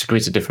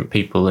categories of different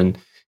people and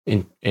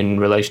in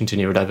relation to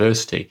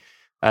neurodiversity.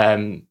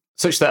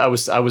 Such that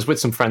I was with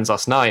some friends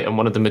last night, and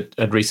one of them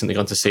had recently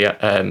gone to see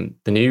the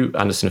new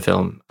Anderson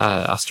film,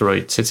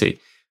 Asteroid City,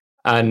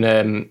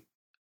 and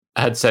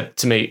had said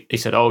to me, he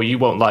said, "Oh, you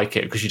won't like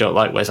it because you don't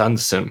like Wes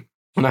Anderson."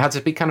 And I had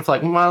to be kind of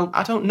like, well,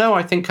 I don't know.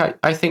 I think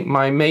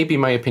my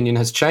opinion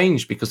has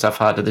changed because I've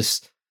had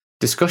this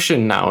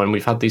discussion now, and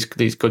we've had these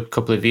good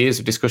couple of years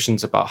of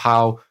discussions about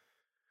how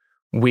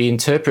we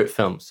interpret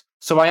films.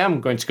 So I am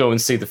going to go and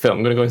see the film.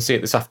 I'm going to go and see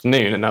it this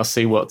afternoon, and I'll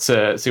see what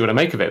I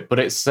make of it. But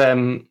it's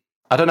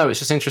I don't know. It's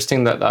just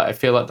interesting that I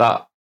feel like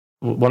that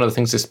one of the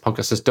things this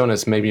podcast has done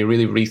is maybe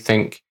really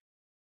rethink.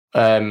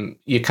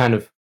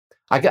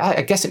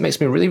 I guess it makes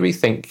me really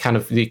rethink kind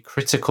of the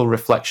critical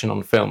reflection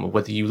on film, of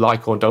whether you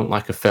like or don't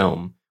like a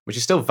film, which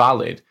is still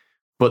valid,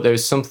 but there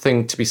is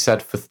something to be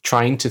said for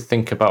trying to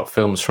think about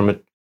films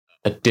from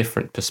a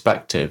different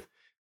perspective.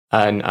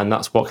 And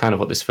that's what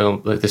this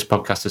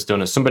podcast has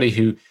done. As somebody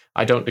who,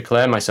 I don't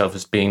declare myself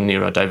as being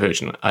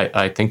neurodivergent,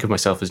 I think of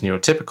myself as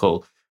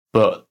neurotypical,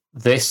 but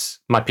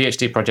my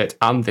PhD project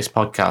and this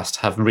podcast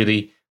have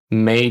really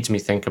made me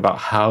think about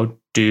how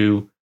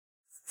do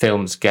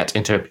films get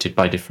interpreted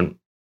by different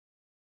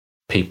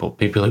people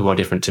who are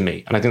different to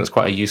me. And I think that's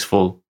quite a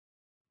useful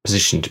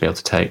position to be able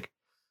to take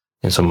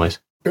in some ways.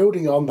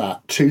 Building on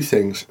that, two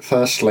things.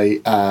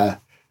 Firstly,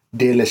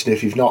 dear listener,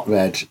 if you've not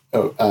read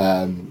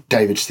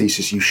David's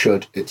thesis, you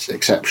should. It's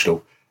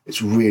exceptional.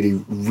 It's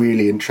really,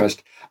 really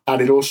interesting.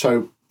 And it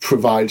also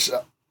provides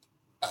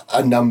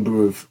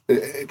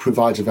it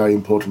provides a very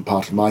important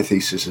part of my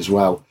thesis as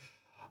well.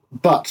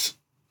 But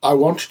I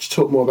wanted to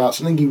talk more about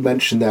something you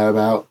mentioned there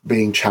about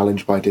being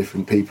challenged by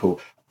different people.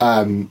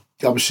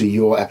 Obviously,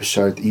 your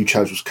episode that you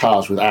chose was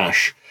Cars with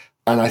Ash.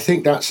 And I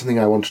think that's something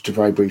I wanted to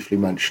very briefly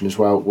mention as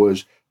well,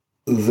 was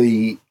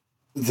the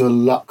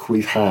luck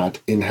we've had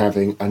in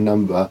having a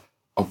number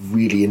of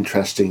really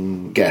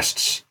interesting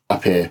guests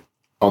appear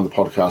on the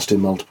podcast in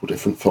multiple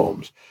different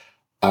forms.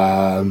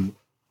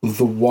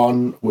 The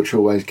one which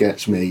always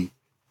gets me,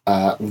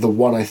 the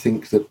one I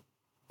think that,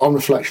 on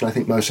reflection, I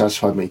think most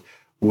satisfied me,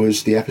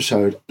 was the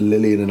episode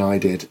Lillian and I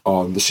did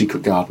on The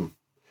Secret Garden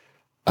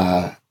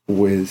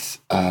with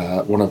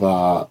one of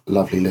our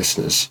lovely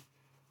listeners.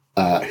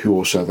 who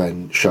also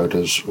then showed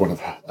us one of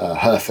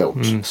her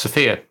films.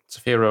 Sophia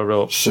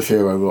O'Rourke. Sophia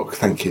O'Rourke,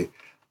 thank you.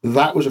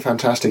 That was a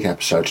fantastic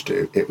episode to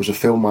do. It was a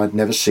film I'd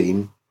never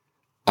seen,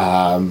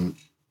 and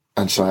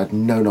so I had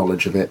no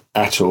knowledge of it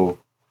at all.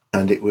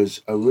 And it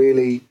was a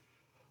really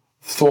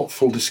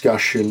thoughtful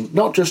discussion,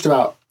 not just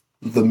about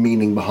the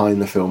meaning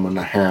behind the film and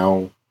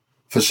how,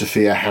 for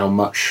Sophia, how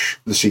much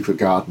The Secret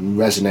Garden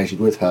resonated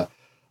with her,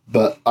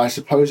 but I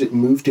suppose it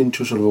moved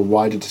into sort of a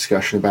wider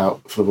discussion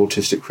about sort of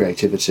autistic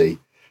creativity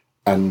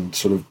and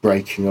sort of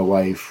breaking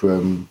away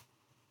from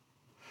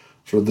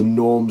sort of the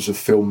norms of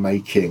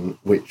filmmaking,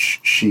 which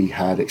she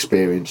had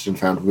experienced and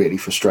found really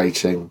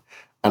frustrating,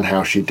 and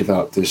how she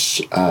developed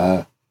this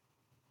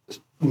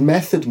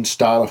method and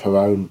style of her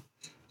own,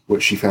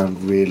 which she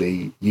found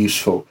really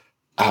useful.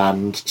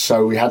 And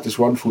so we had this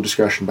wonderful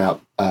discussion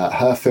about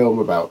her film,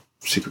 about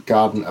Secret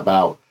Garden,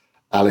 about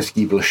Alice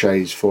Guy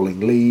Blachet's Falling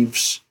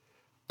Leaves.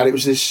 And it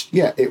was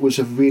it was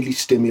a really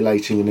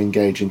stimulating and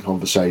engaging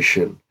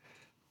conversation.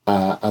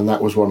 And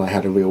that was one I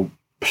had a real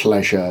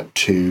pleasure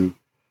to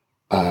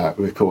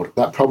record.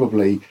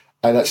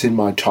 That's in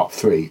my top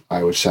 3,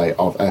 I would say,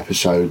 of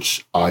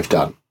episodes I've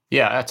done.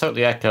 Yeah, I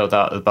totally echo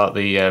that about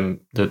the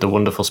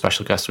wonderful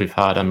special guests we've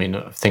had. I mean,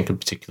 I think in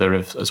particular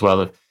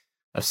of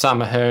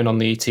Sam Ahern on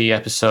the ET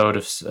episode,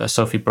 of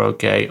Sophie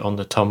Brogate on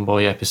the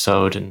Tomboy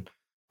episode,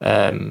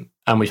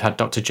 and we've had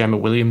Dr. Gemma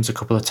Williams a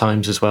couple of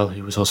times as well,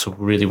 who was also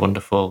really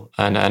wonderful,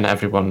 and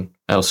everyone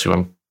else who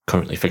I'm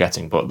currently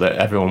forgetting, but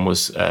everyone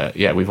was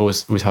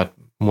we've had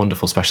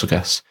wonderful special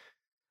guests.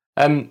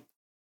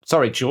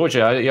 Sorry,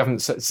 Georgia, you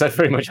haven't said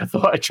very much. I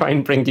thought I'd try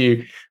and bring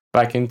you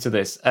back into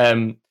this.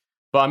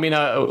 But I mean,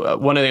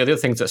 one of the other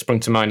things that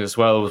sprung to mind as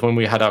well was when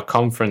we had our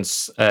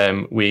conference,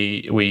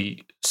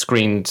 we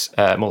screened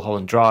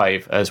Mulholland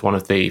Drive as one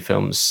of the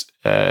films.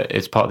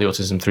 It's part of the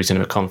Autism Through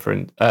Cinema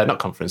conference,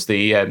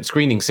 the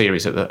screening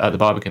series at the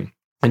Barbican.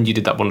 And you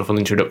did that wonderful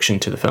introduction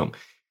to the film.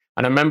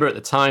 And I remember at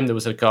the time there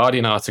was a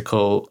Guardian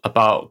article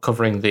about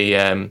covering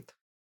the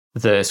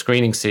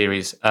screening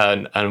series,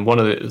 and one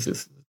of it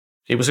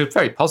was a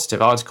very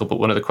positive article, but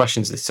one of the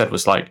questions they said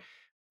was like,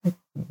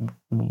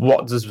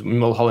 what does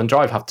Mulholland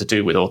Drive have to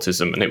do with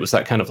autism? And it was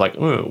that kind of like,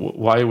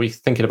 why are we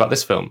thinking about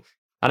this film?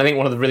 And I think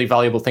one of the really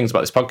valuable things about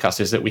this podcast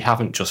is that we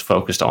haven't just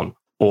focused on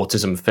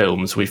autism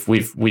films.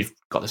 We've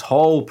got this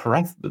whole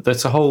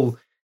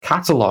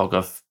catalogue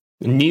of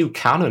new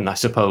canon, I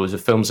suppose,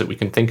 of films that we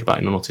can think about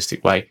in an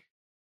autistic way.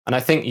 And I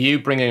think you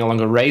bringing along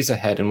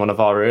Eraserhead in one of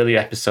our early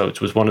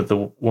episodes was one of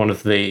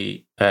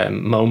the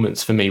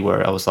moments for me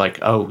where I was like,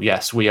 oh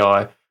yes,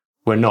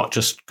 we're not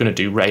just going to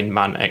do Rain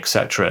Man,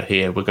 etc.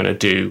 here. We're going to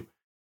do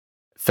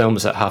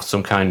films that have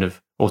some kind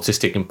of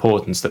autistic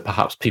importance that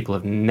perhaps people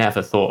have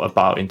never thought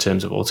about in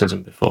terms of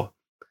autism before.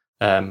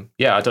 I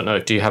don't know.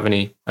 If you have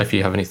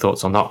any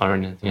thoughts on that or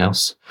anything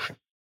else?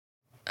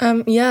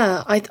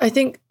 I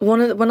think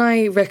when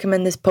I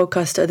recommend this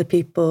podcast to other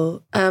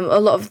people, a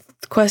lot of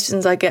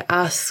questions I get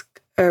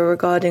asked are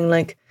regarding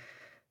like,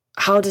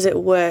 how does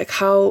it work?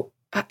 How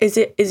is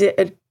it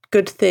a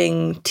good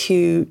thing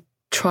to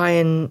try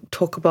and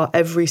talk about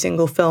every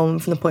single film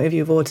from the point of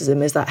view of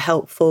autism? Is that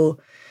helpful?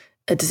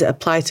 Does it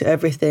apply to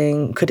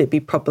everything? Could it be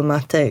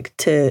problematic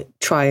to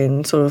try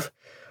and sort of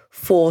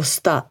force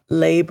that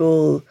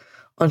label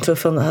onto a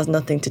film that has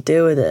nothing to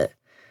do with it?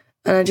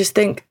 And I just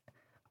think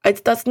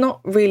that's not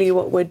really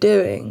what we're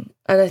doing.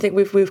 And I think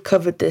we've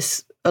covered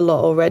this a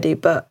lot already,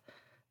 but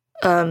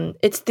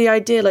it's the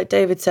idea, like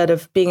David said,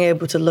 of being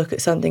able to look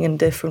at something in a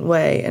different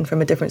way and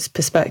from a different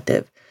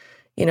perspective.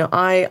 You know,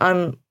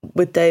 I'm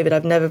with David.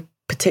 I've never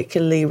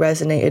particularly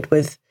resonated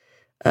with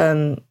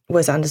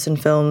Wes Anderson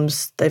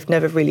films. They've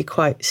never really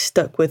quite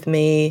stuck with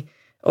me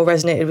or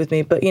resonated with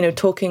me. But, you know,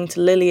 talking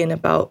to Lillian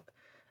about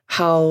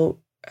how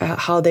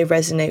they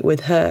resonate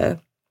with her,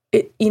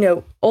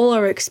 all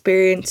our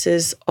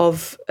experiences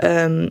of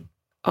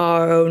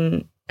our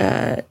own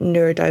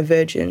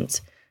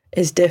neurodivergence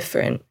is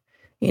different.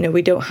 You know,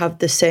 we don't have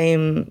the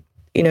same,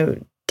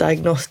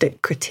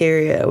 diagnostic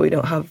criteria. We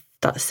don't have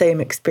that same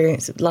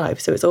experience of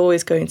life. So it's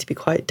always going to be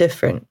quite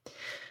different.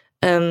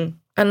 And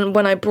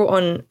when I brought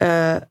on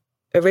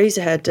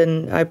Eraserhead,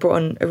 and I brought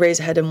on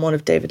Eraserhead in one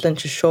of David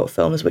Lynch's short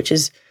films, which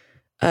is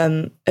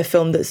a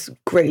film that's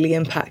greatly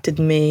impacted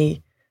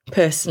me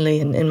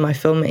personally in my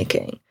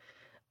filmmaking.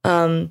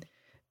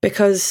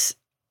 Because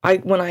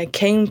when I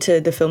came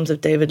to the films of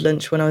David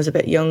Lynch when I was a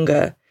bit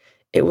younger,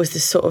 it was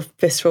this sort of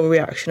visceral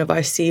reaction of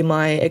I see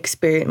my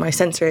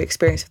sensory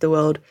experience of the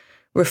world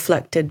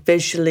reflected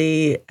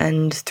visually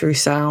and through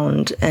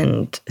sound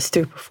and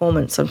through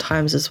performance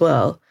sometimes as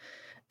well.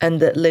 And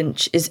that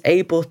Lynch is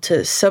able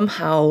to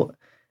somehow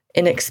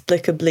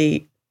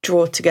inexplicably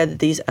draw together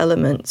these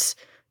elements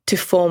to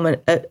form an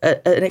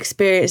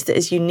experience that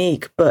is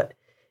unique, but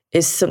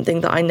is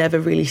something that I never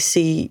really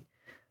see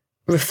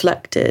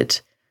reflected.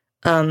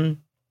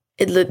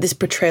 This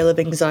portrayal of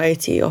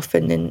anxiety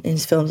often in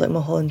his films like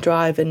Mulholland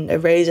Drive and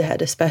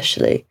Eraserhead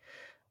especially.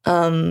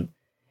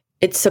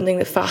 It's something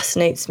that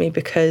fascinates me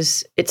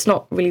because it's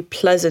not really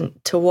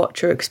pleasant to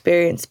watch or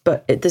experience,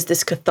 but there's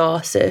this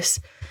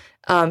catharsis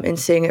in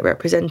seeing it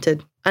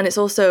represented. And it's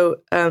also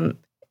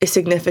is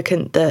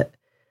significant that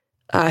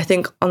I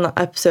think on that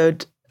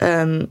episode,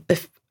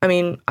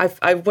 when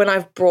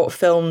I've brought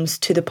films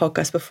to the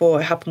podcast before,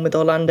 it happened with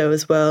Orlando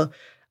as well.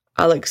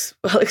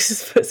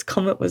 Alex's first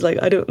comment was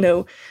like, I don't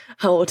know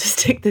how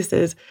autistic this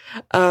is.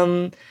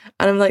 And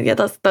I'm like, yeah,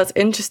 that's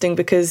interesting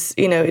because,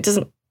 it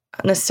doesn't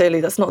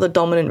necessarily, that's not the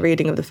dominant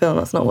reading of the film.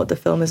 That's not what the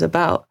film is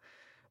about.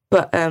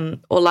 But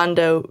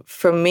Orlando,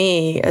 for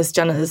me, as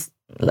Janet has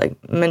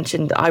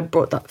mentioned, I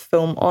brought that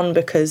film on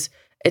because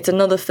it's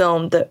another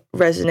film that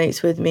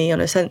resonates with me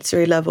on a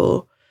sensory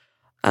level,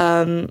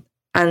 and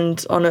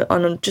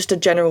on just a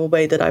general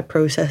way that I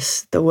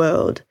process the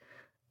world.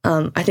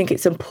 I think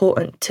it's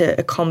important to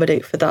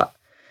accommodate for that,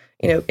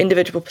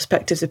 individual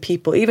perspectives of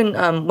people.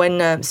 Even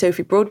when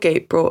Sophie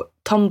Broadgate brought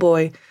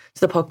Tomboy to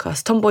the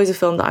podcast, Tomboy is a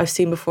film that I've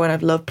seen before and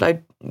I've loved,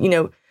 but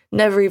I,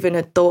 never even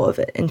had thought of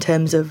it in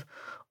terms of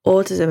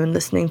autism, and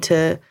listening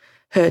to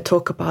her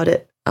talk about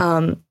it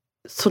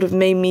sort of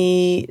made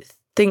me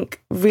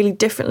think really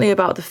differently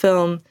about the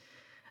film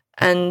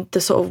and the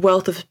sort of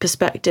wealth of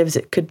perspectives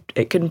it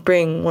can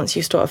bring once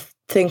you sort of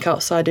think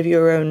outside of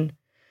your own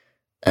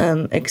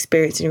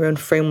experience and your own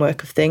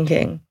framework of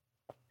thinking.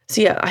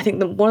 So yeah, I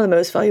think one of the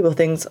most valuable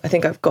things I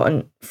think I've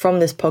gotten from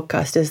this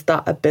podcast is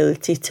that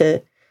ability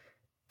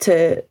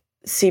to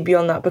see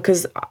beyond that,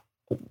 because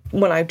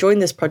when I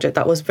joined this project,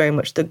 that was very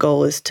much the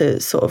goal, is to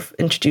sort of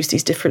introduce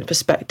these different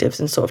perspectives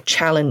and sort of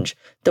challenge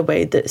the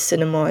way that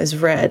cinema is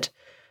read.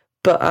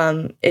 But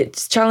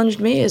it's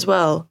challenged me as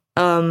well.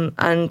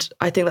 And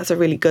I think that's a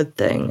really good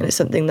thing. And it's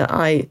something that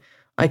I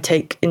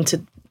take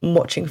into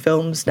watching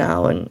films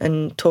now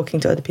and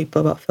talking to other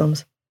people about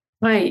films.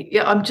 Right.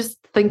 Yeah, I'm just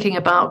thinking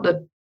about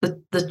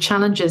the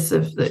challenges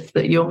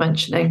that you're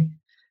mentioning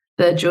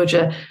there,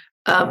 Georgia.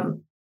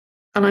 And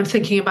I'm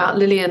thinking about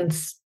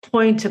Lillian's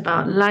point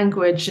about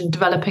language and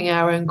developing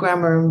our own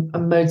grammar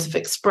and modes of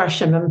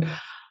expression. And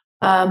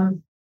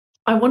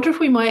I wonder if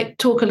we might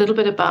talk a little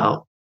bit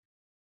about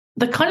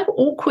the kind of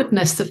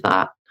awkwardness of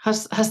that.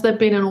 Has there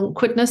been an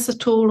awkwardness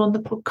at all on the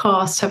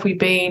podcast? Have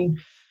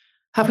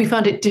we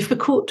found it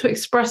difficult to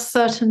express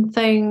certain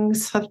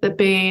things? Have there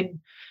been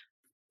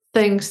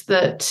things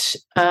that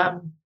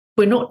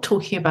we're not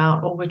talking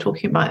about, or we're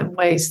talking about in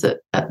ways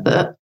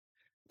that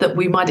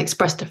we might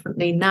express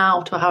differently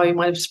now to how we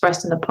might have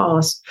expressed in the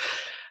past?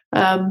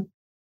 I'm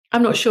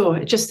not sure.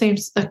 It just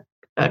seems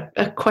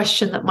a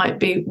question that might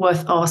be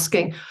worth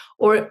asking.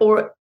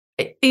 Or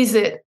is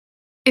it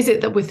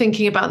that we're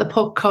thinking about the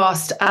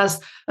podcast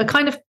as a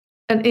kind of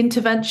an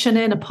intervention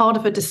in, a part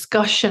of a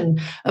discussion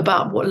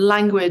about what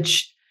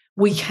language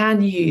we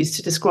can use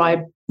to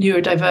describe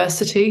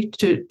neurodiversity,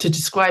 to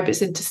describe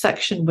its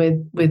intersection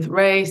with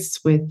race,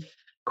 with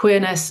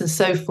queerness, and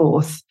so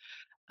forth?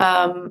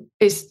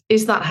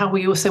 Is that how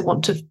we also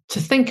want to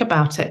think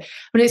about it?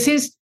 I mean,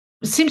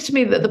 it seems to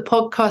me that the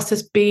podcast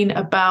has been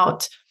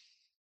about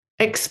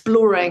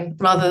exploring,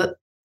 rather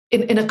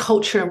in a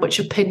culture in which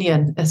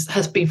opinion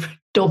has been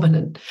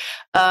dominant,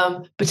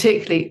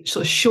 particularly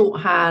sort of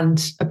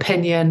shorthand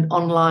opinion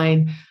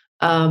online,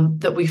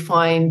 that we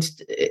find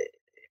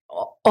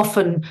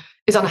often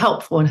is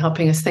unhelpful in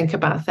helping us think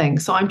about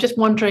things. So I'm just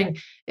wondering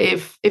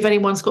if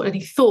anyone's got any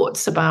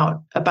thoughts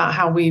about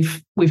how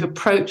we've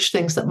approached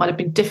things that might have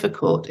been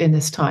difficult in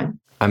this time.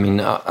 I mean,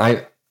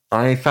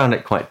 I found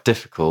it quite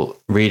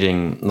difficult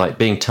reading,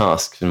 being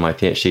tasked in my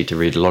PhD to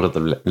read a lot of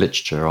the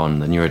literature on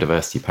the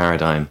neurodiversity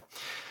paradigm,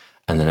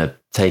 and then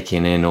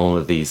taking in all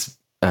of these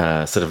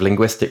sort of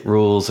linguistic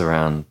rules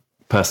around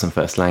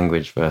person-first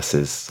language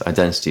versus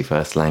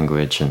identity-first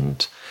language,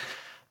 and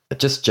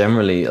just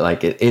generally, I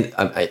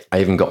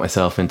even got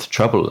myself into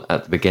trouble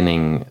at the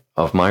beginning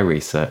of my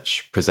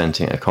research,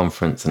 presenting at a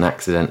conference and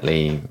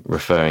accidentally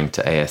referring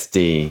to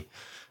ASD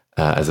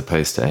as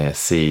opposed to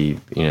ASC.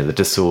 The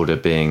disorder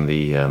being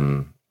the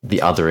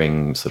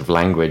othering sort of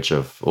language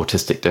of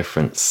autistic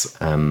difference,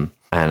 and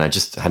I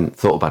just hadn't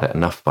thought about it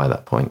enough by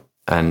that point.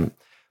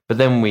 But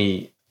then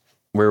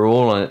we're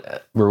all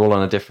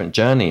on a different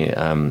journey.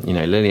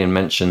 Lillian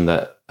mentioned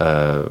that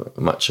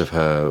much of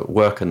her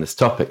work on this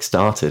topic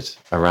started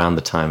around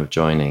the time of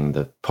joining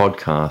the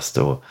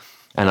podcast,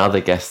 and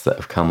other guests that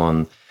have come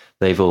on.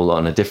 They've all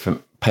on a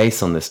different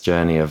pace on this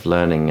journey of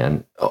learning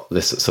and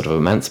this sort of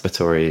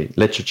emancipatory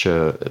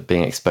literature,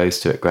 being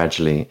exposed to it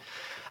gradually.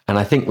 And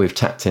I think we've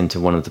tapped into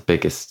one of the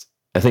biggest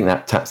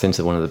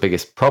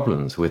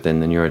problems within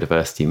the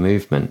neurodiversity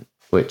movement,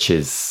 which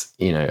is,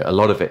 a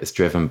lot of it is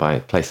driven by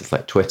places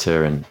like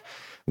Twitter, and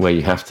where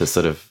you have to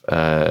sort of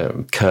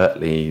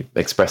curtly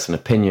express an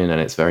opinion,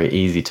 and it's very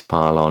easy to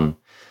pile on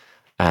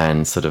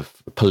and sort of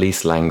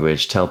police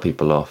language, tell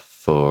people off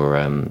for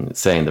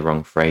saying the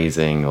wrong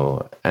phrasing,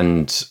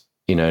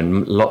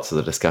 in lots of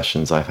the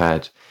discussions I've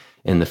had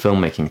in the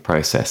filmmaking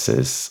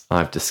processes,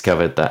 I've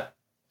discovered that,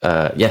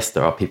 yes,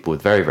 there are people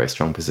with very, very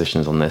strong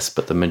positions on this,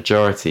 but the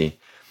majority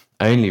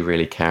only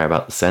really care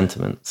about the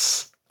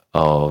sentiments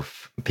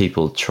of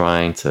people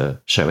trying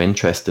to show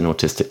interest in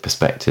autistic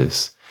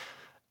perspectives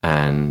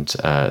and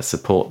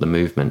support the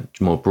movement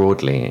more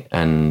broadly.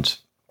 And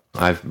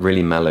I've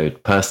really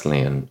mellowed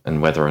personally,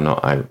 and whether or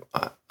not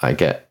I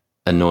get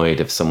annoyed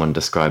if someone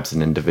describes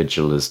an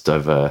individual as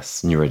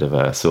diverse,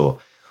 neurodiverse, or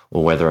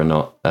whether or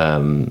not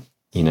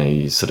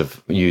you sort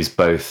of use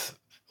both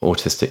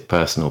autistic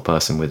person or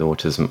person with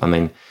autism. I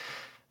mean,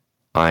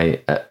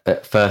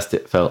 at first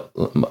it felt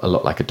a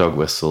lot like a dog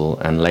whistle,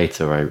 and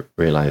later I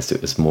realized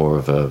it was more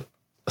of a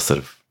sort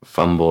of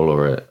fumble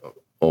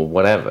or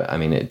whatever. I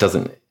mean,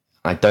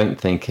 I don't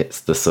think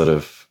it's the sort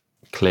of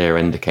clear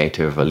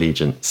indicator of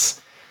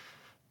allegiance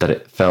that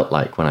it felt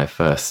like when I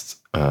first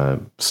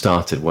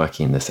started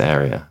working in this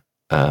area.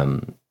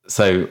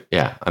 So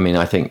yeah, I mean,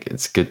 I think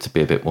it's good to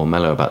be a bit more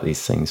mellow about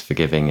these things,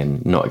 forgiving,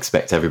 and not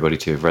expect everybody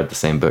to have read the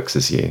same books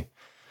as you.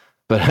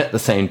 But at the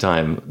same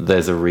time,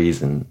 there's a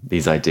reason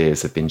these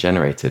ideas have been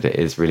generated. It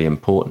is really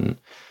important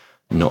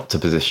not to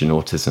position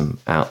autism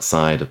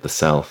outside of the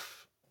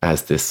self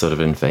as this sort of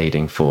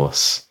invading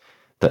force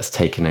that's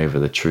taken over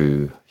the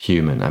true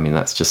human. I mean,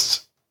 that's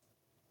just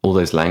all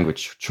those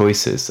language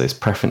choices, those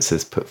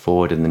preferences put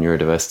forward in the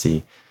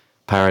neurodiversity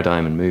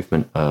paradigm and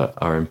movement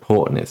are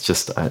important. It's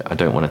just, I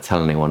don't want to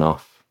tell anyone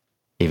off,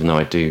 even though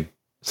I do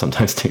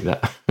sometimes do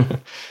that.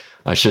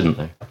 I shouldn't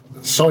though.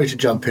 Sorry to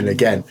jump in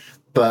again,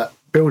 but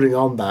building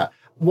on that,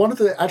 one of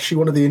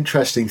the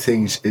interesting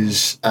things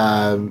is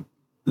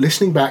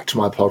listening back to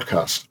my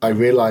podcast, I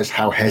realized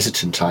how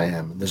hesitant I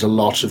am. There's a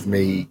lot of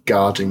me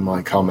guarding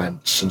my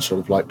comments and sort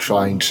of like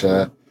trying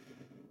to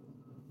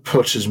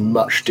put as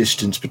much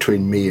distance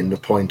between me and the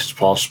point as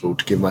possible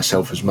to give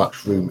myself as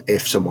much room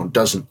if someone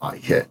doesn't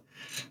like it.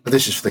 But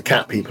this is for the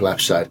Cat People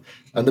episode.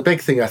 And the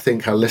big thing I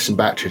think I listen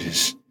back to it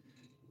is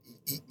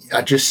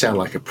I just sound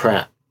like a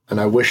prat,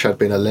 and I wish I'd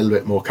been a little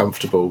bit more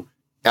comfortable.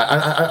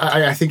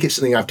 I think it's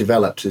something I've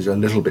developed, is a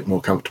little bit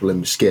more comfortable in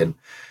my skin.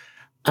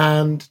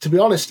 And to be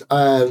honest,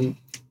 I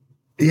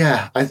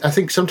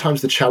think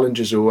sometimes the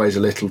challenges are always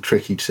a little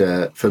tricky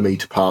for me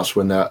to pass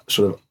when they're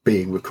sort of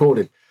being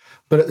recorded.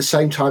 But at the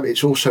same time,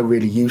 it's also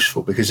really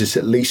useful because it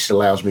at least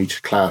allows me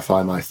to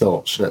clarify my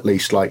thoughts and at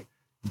least like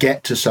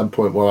get to some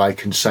point where I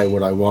can say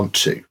what I want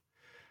to.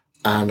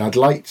 And I'd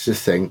like to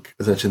think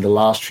that in the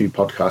last few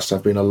podcasts,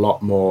 I've been a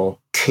lot more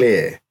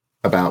clear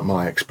about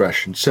my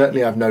expression.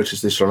 Certainly, I've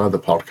noticed this on other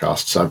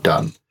podcasts I've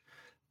done,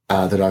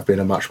 that I've been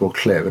a much more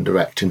clear and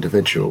direct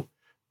individual.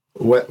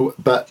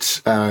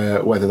 But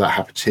whether that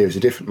happens here is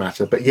a different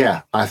matter. But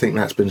yeah, I think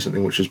that's been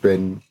something which has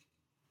been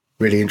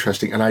really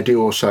interesting. And I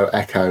do also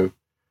echo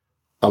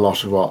a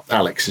lot of what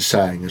Alex is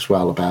saying as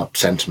well about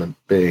sentiment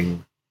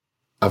being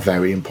a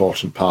very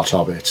important part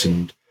of it,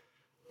 and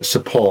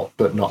support,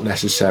 but not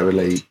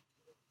necessarily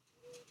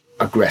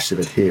aggressive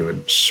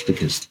adherence,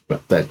 because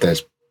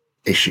there's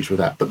issues with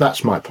that. But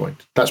that's my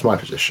point. That's my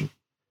position.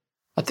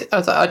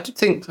 I do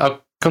think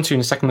I'll come to you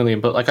in a second,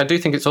 Lillian, but like I do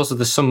think it's also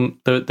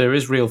there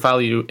is real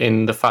value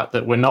in the fact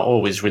that we're not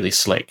always really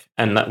slick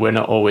and that we're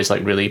not always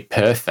like really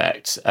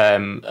perfect.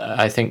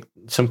 I think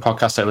some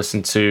podcasts I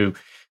listen to,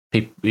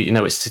 people,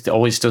 it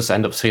always does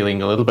end up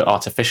feeling a little bit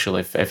artificial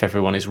if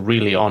everyone is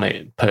really on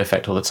it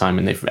perfect all the time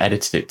and they've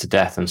edited it to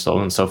death and so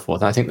on and so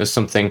forth. And I think there's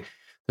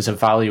a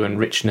value and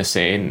richness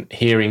in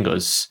hearing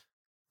us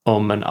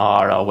and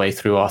our way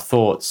through our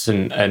thoughts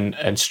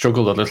and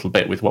struggle a little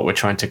bit with what we're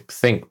trying to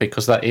think,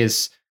 because that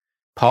is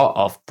part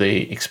of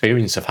the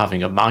experience of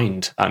having a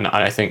mind. And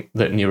I think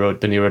that the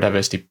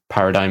neurodiversity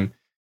paradigm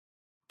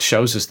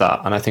shows us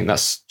that. And I think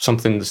that's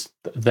something that's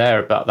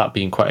there about that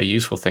being quite a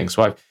useful thing.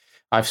 So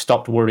I've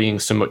stopped worrying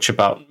so much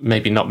about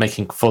maybe not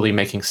fully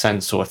making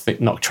sense, or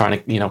not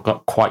trying to,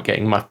 not quite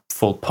getting my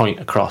full point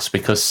across,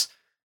 because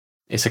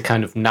it's a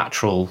kind of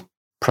natural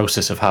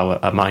process of how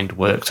a mind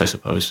works, I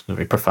suppose, a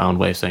very profound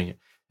way of saying it.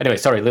 Anyway,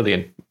 sorry,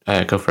 Lillian,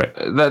 go for it.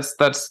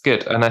 That's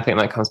good, and I think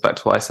that comes back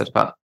to what I said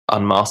about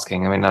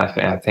unmasking. I mean, I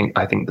don't think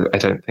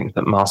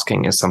that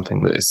masking is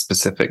something that is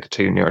specific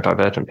to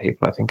neurodivergent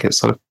people. I think it's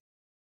sort of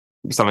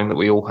something that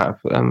we all have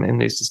in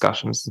these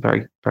discussions. It's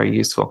very, very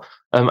useful.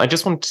 I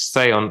just wanted to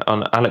say on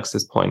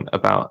Alex's point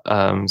about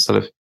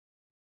sort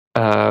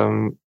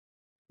of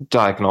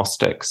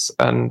diagnostics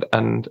and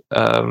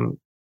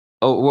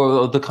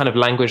the kind of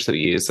language that we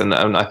use, and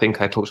I think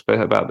I talked a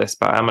bit about this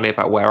about Emily,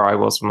 about where I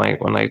was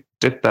when I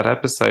did that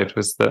episode,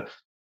 was that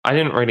I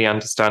didn't really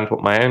understand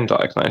what my own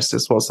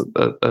diagnosis was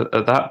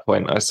at that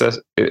point.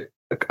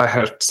 I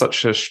had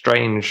such a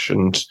strange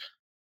and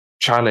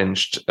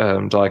challenged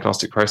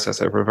diagnostic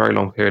process over a very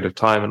long period of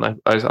time, and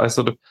I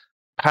sort of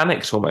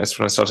panicked almost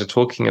when I started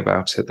talking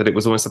about it, that it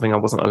was almost something I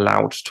wasn't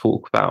allowed to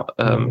talk about.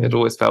 It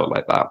always felt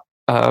like that,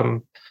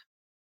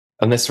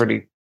 and this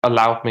really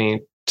allowed me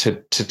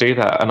to do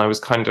that. And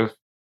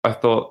I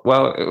thought,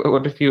 well,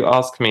 what if you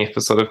ask me for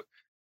sort of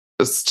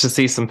to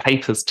see some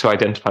papers to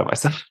identify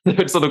myself that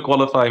would sort of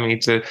qualify me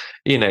to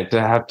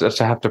have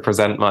to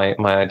present my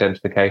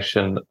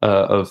identification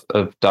of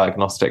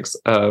diagnostics,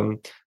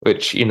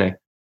 which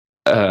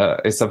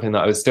is something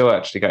that I was still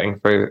actually going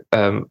through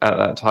at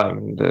that time.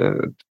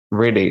 And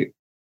really,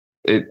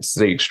 it's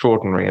the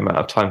extraordinary amount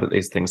of time that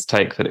these things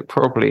take, that it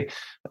probably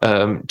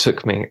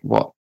took me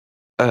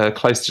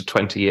close to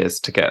 20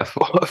 years to get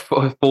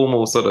a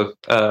formal sort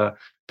of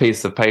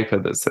piece of paper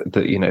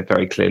that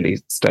very clearly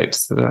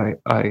states that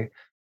I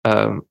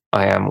am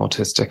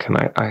autistic and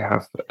I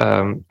have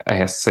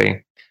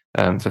ASC.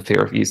 For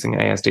fear of using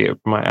ASD, it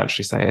might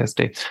actually say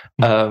ASD.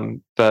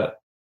 But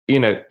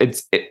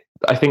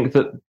I think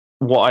that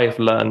what I've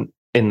learned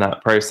in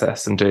that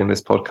process and doing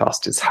this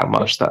podcast is how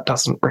much that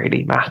doesn't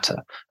really matter,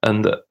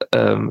 and that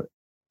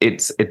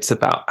it's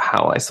about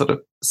how I sort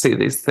of see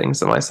these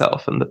things in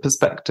myself and the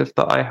perspective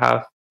that I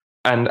have,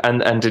 and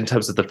in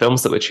terms of the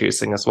films that we're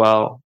choosing as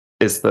well,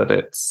 is that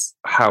it's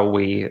how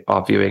we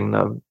are viewing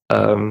them.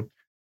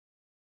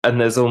 And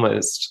it's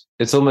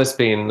almost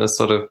been a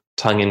sort of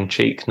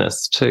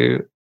tongue-in-cheekness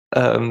to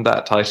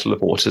that title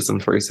of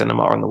Autism Through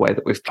Cinema and the way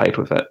that we've played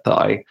with it that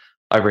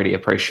I really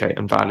appreciate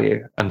and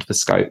value, and the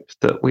scope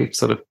that we've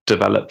sort of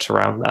developed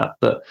around that.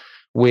 That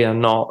we are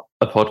not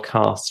a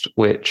podcast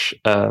which,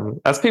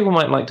 as people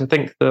might like to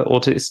think that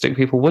autistic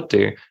people would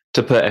do,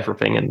 to put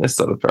everything in this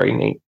sort of very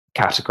neat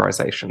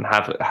categorization,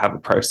 have a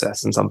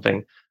process and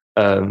something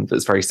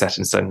that's very set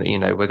in stone,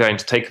 that, we're going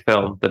to take a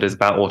film that is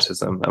about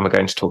autism and we're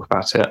going to talk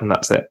about it, and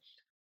that's it.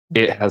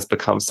 It has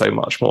become so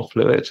much more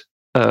fluid.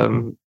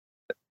 And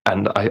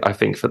I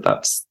think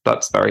that's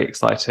very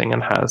exciting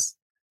and has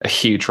a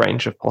huge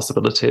range of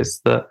possibilities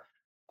that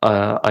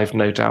I've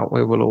no doubt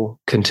we will all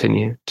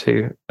continue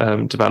to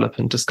develop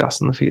and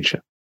discuss in the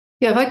future.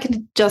 Yeah, if I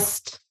can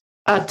just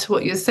add to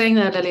what you're saying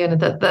there,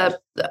 Liliana, that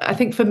I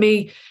think for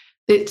me,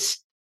 this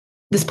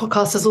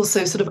podcast has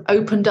also sort of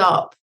opened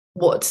up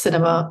what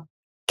cinema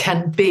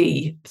can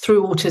be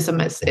through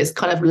autism. It's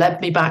kind of led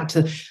me back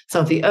to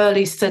some of the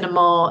early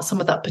cinema,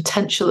 some of that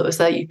potential that was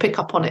there. You pick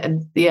up on it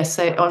in the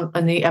essay on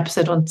the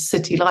episode on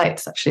City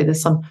Lights. Actually,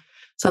 there's some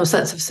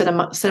sense of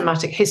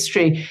cinematic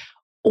history,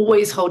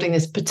 always holding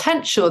this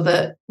potential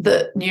that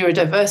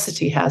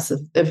neurodiversity has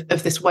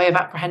of this way of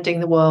apprehending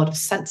the world, of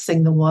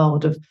sensing the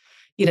world, of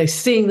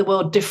seeing the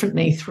world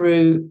differently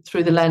through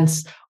the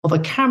lens of a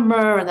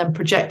camera and then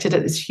projected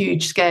at this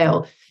huge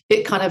scale.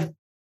 It kind of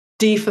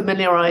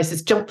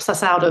defamiliarizes, jumps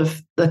us out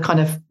of the kind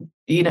of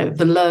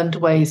the learned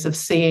ways of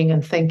seeing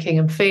and thinking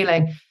and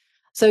feeling.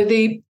 So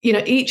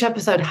each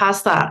episode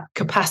has that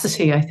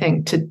capacity, I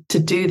think, to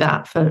do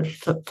that for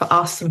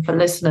us and for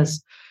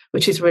listeners,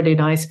 which is really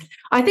nice.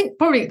 I think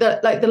probably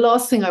the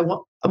last thing I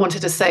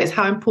wanted to say is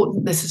how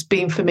important this has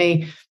been for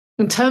me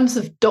in terms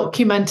of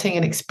documenting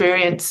an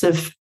experience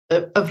of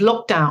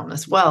lockdown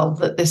as well.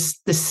 That this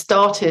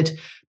started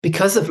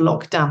because of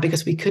lockdown,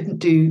 because we couldn't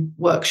do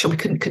workshops, we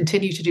couldn't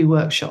continue to do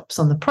workshops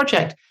on the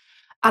project.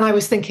 And I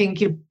was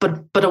thinking,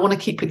 but I want to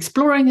keep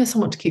exploring this. I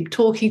want to keep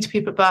talking to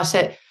people about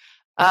it.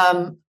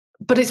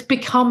 But it's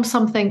become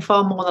something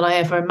far more than I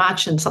ever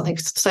imagined, something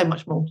so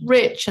much more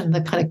rich, and the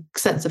kind of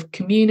sense of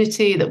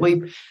community that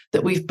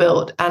we've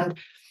built. And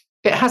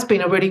it has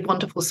been a really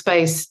wonderful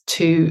space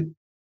to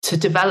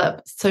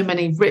develop so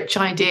many rich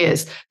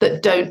ideas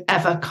that don't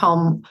ever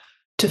come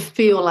to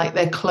feel like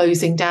they're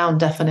closing down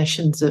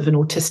definitions of an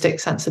autistic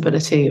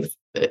sensibility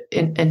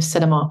in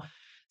cinema.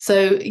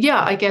 So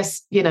yeah, I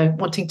guess,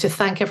 wanting to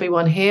thank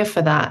everyone here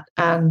for that,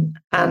 and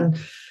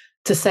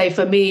to say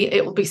for me,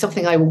 it will be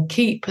something I will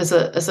keep as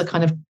a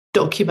kind of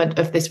document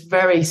of this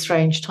very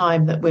strange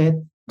time that we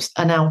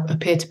now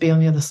appear to be on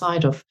the other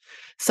side of.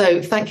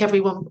 So thank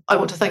everyone. I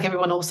want to thank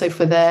everyone also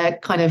for their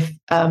kind of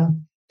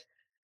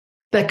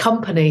their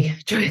company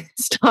during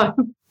this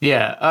time.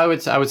 Yeah, I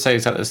would say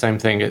exactly the same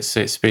thing.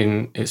 It's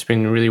been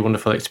a really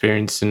wonderful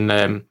experience,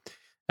 and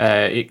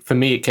for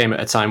me, it came at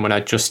a time when I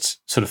just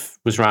sort of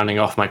was rounding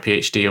off my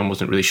PhD and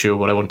wasn't really sure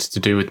what I wanted to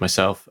do with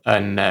myself.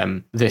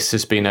 And this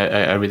has been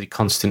a really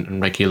constant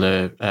and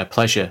regular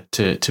pleasure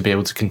to be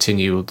able to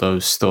continue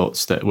those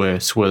thoughts that were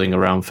swirling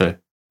around for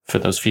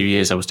those few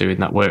years I was doing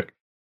that work.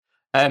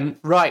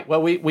 Right.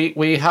 Well,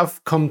 we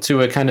have come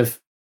to a kind of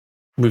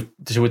with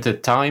the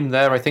time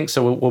there, I think.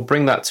 So we'll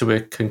bring that to a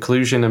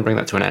conclusion and bring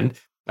that to an end.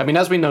 I mean,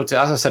 as we noted,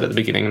 as I said at the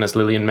beginning, and as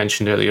Lillian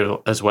mentioned earlier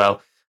as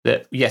well,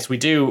 that yes, we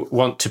do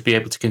want to be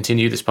able to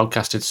continue this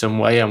podcast in some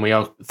way, and we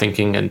are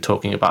thinking and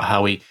talking about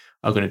how we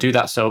are going to do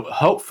that. So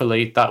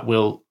hopefully that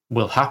will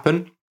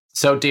happen.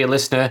 So, dear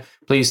listener,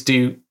 please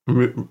do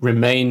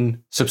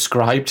remain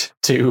subscribed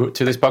to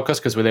this podcast,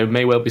 because there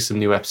may well be some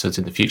new episodes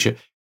in the future.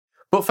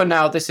 But for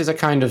now, this is a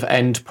kind of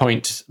end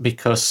point,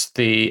 because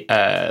the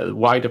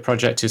wider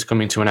project is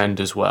coming to an end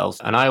as well.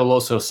 And I will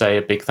also say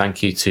a big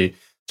thank you to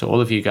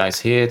all of you guys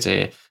here,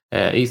 to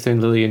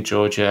Ethan, Lillian,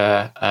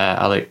 Georgia,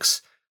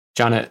 Alex,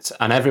 Janet,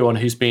 and everyone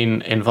who's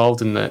been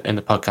involved in the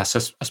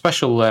podcast. A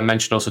special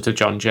mention also to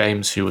John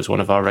James, who was one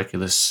of our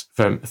regulars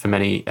for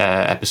many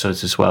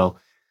episodes as well.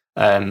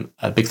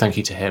 A big thank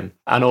you to him,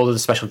 and all of the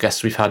special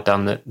guests we've had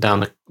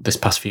down this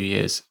past few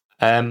years.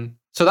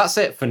 So that's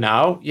it for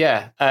now.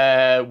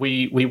 Yeah,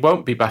 we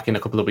won't be back in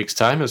a couple of weeks'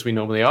 time as we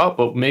normally are,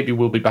 but maybe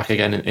we'll be back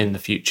again in the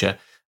future.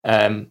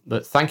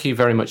 But thank you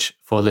very much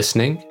for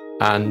listening,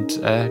 and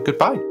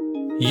goodbye.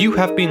 You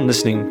have been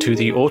listening to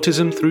the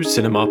Autism Through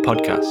Cinema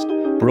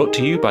podcast, brought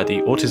to you by the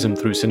Autism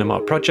Through Cinema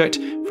project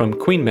from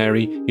Queen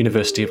Mary,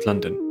 University of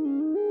London.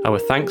 Our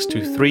thanks to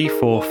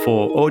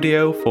 344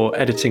 Audio for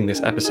editing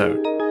this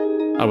episode.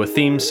 Our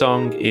theme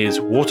song is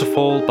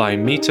Waterfall by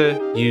Meter,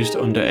 used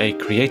under a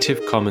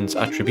Creative Commons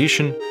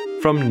attribution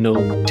from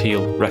Null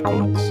Teal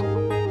Records.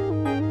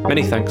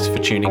 Many thanks for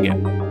tuning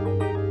in.